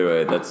 Either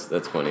way, that's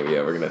funny.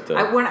 Yeah, we're gonna have to.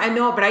 I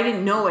know, but I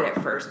didn't know it at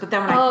first. But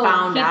then when I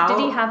found out, did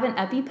he have an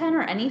EpiPen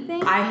or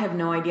anything? I have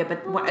no idea.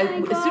 But my as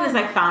soon as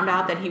God. I found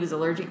out that he was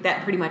allergic,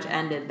 that pretty much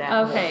ended that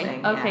whole Okay,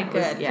 thing. okay, Yeah, it was,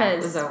 good, Yeah, it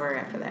 'cause- was over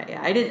after that.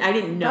 Yeah, I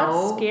didn't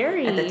know That's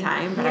scary. at the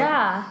time. But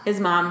Yeah. his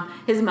mom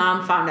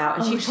found out,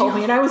 and Oh, she she- told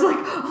me, and I was like,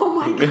 oh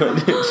my god,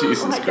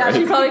 Jesus oh my god, Christ.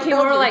 she probably came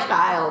killed over your like-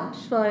 child.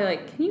 She's probably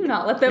like, can you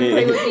not let them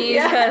play with these?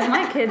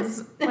 Yeah.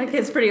 Because my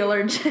kid's pretty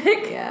allergic.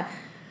 Yeah.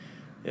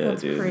 Yeah,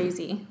 That's dude.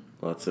 crazy.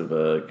 Lots of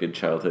good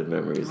childhood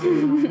memories.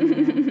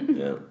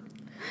 There.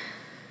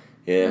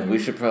 Yeah, we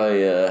should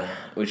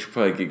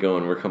probably get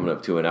going. We're coming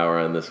up to an hour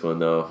on this one,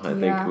 though. I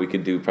Yeah. think we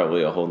could do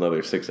probably a whole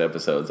nother 6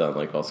 episodes on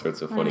like all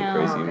sorts of funny, know.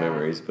 crazy Oh, God.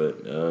 memories.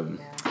 But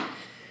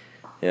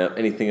yeah.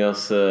 Anything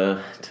else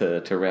to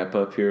wrap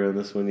up here on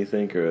this one? You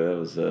think,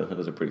 or that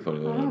was a pretty funny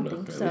one? I don't know,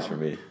 think at so. least for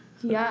me.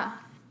 Yeah.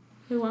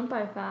 We went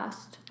by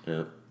fast.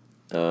 Yeah.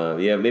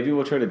 Yeah, maybe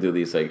we'll try to do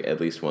these like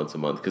at least once a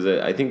month because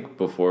I think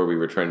before we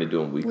were trying to do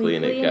them weekly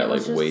and it Weekly, got it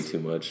like was way just- too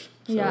much.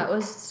 So. Yeah, it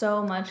was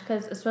so much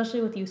because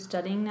especially with you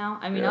studying now.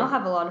 I mean, Yeah. I'll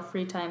have a lot of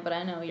free time, but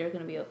I know you're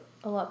going to be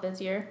a lot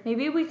busier.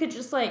 Maybe we could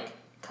just like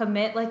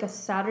commit like a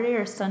Saturday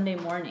or Sunday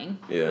morning.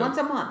 Yeah. Once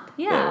a month.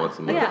 Yeah. once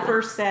a Like month. the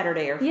first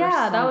Saturday or first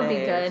Yeah, that would be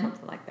Sunday or good.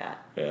 something like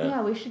that. Yeah.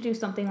 Yeah, we should do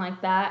something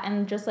like that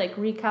and just like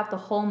recap the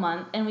whole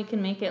month and we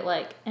can make it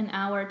like an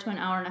hour to an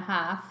hour and a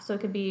half so it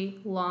could be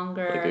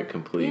longer. Like a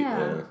complete.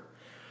 Yeah.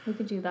 We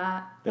could do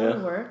that. That Yeah.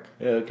 would work.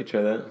 Yeah, we could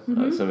try that.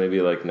 Mm-hmm. So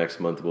maybe like next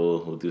month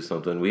we'll do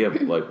something. We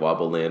have like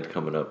Wobble Land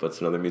coming up.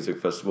 That's another music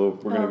festival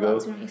we're gonna go.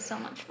 That's going to be so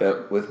much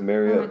fun. With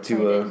Mary I'm up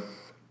to excited.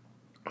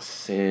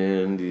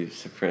 San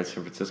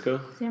Francisco.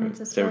 San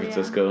Francisco, San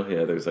Francisco.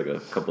 Yeah, there's like a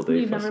couple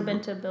days. You've never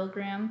been to Bill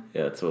Graham?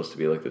 Yeah, it's supposed to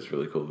be like this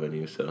really cool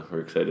venue, so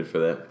we're excited for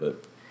that.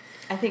 But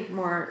I think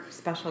more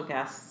special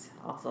guests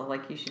also,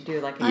 like you should do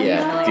like a know.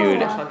 usually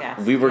dude, special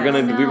guest. we were Yes.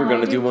 gonna we were No,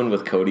 gonna I do do- one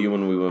with Cody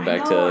when we went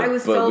back to. I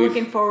was but so we've-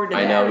 looking forward to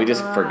I that. know we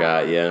just God.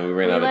 forgot. Yeah, and we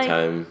ran We, out of like-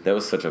 time. That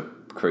was such a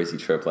crazy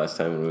trip last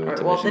time when we went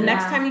to Well, the Michigan.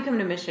 next Yeah. time you come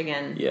to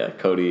Michigan, Yeah,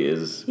 Cody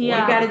is.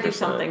 Yeah. you got to do 100%.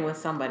 something with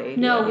somebody.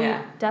 No, yeah.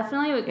 we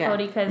definitely with Yeah.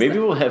 Cody because Maybe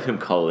we'll have him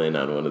call in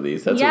on one of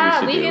these. That's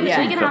yeah, what we should do. we Yeah.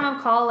 can have him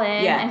call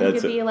in Yeah. and he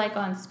That's could it. be like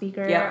on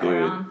speaker Yeah.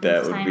 or on Dude,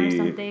 that would FaceTime or be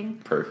something.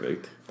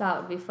 perfect. That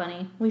would be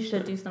funny. We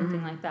should do something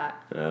Mm-hmm. like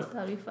that. Yeah. That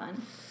would be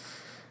fun.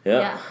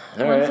 Yeah.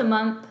 All Once right. a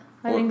month.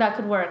 I think that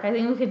could work. I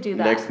think we could do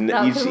that. Next,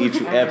 That each could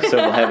each work. episode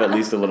will have at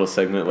least a little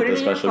segment Put with it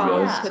a in your special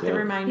phone. guest. Put the Yeah.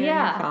 reminder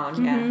Yeah. in your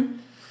phone. Yeah. Mhm.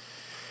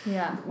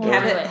 Yeah. We'll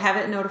Have do it have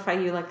it notify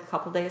you like a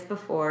couple days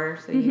before,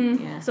 so you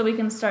yeah. So we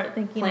can start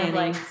thinking Planning. of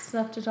like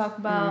stuff to talk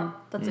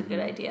about. That's a good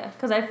idea.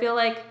 Because I feel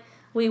like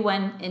we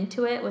went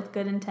into it with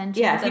good intentions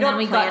Yeah, if you and then don't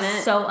we plan got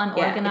it, so yeah, if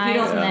you unorganized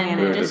don't and plan then it,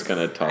 we we were just kind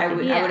of talking. I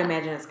would Yeah.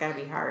 imagine it's got to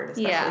be hard,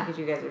 especially Yeah. because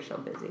you guys are so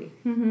busy.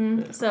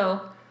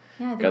 So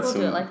yeah, I think Got we'll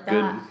some do it like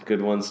good that.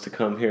 good ones to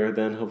come here.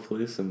 Then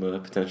hopefully some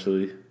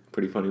potentially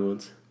pretty funny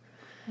ones.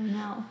 I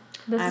know.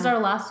 This is I'm-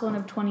 our last one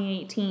of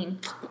 2018.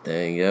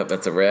 Dang. Yep.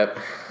 That's a wrap.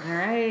 All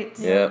right.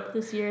 Yep.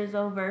 This year is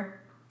over.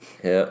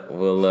 Yeah,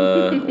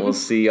 we'll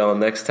see y'all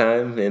next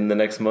time in the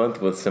next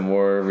month with some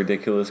more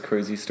ridiculous,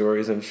 crazy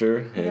stories, I'm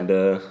sure. And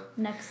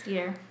Next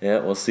year. yeah,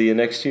 we'll see you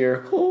next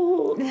year.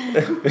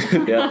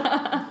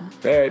 Yeah.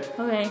 All right.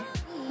 Okay.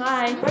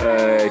 Bye.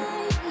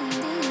 Bye.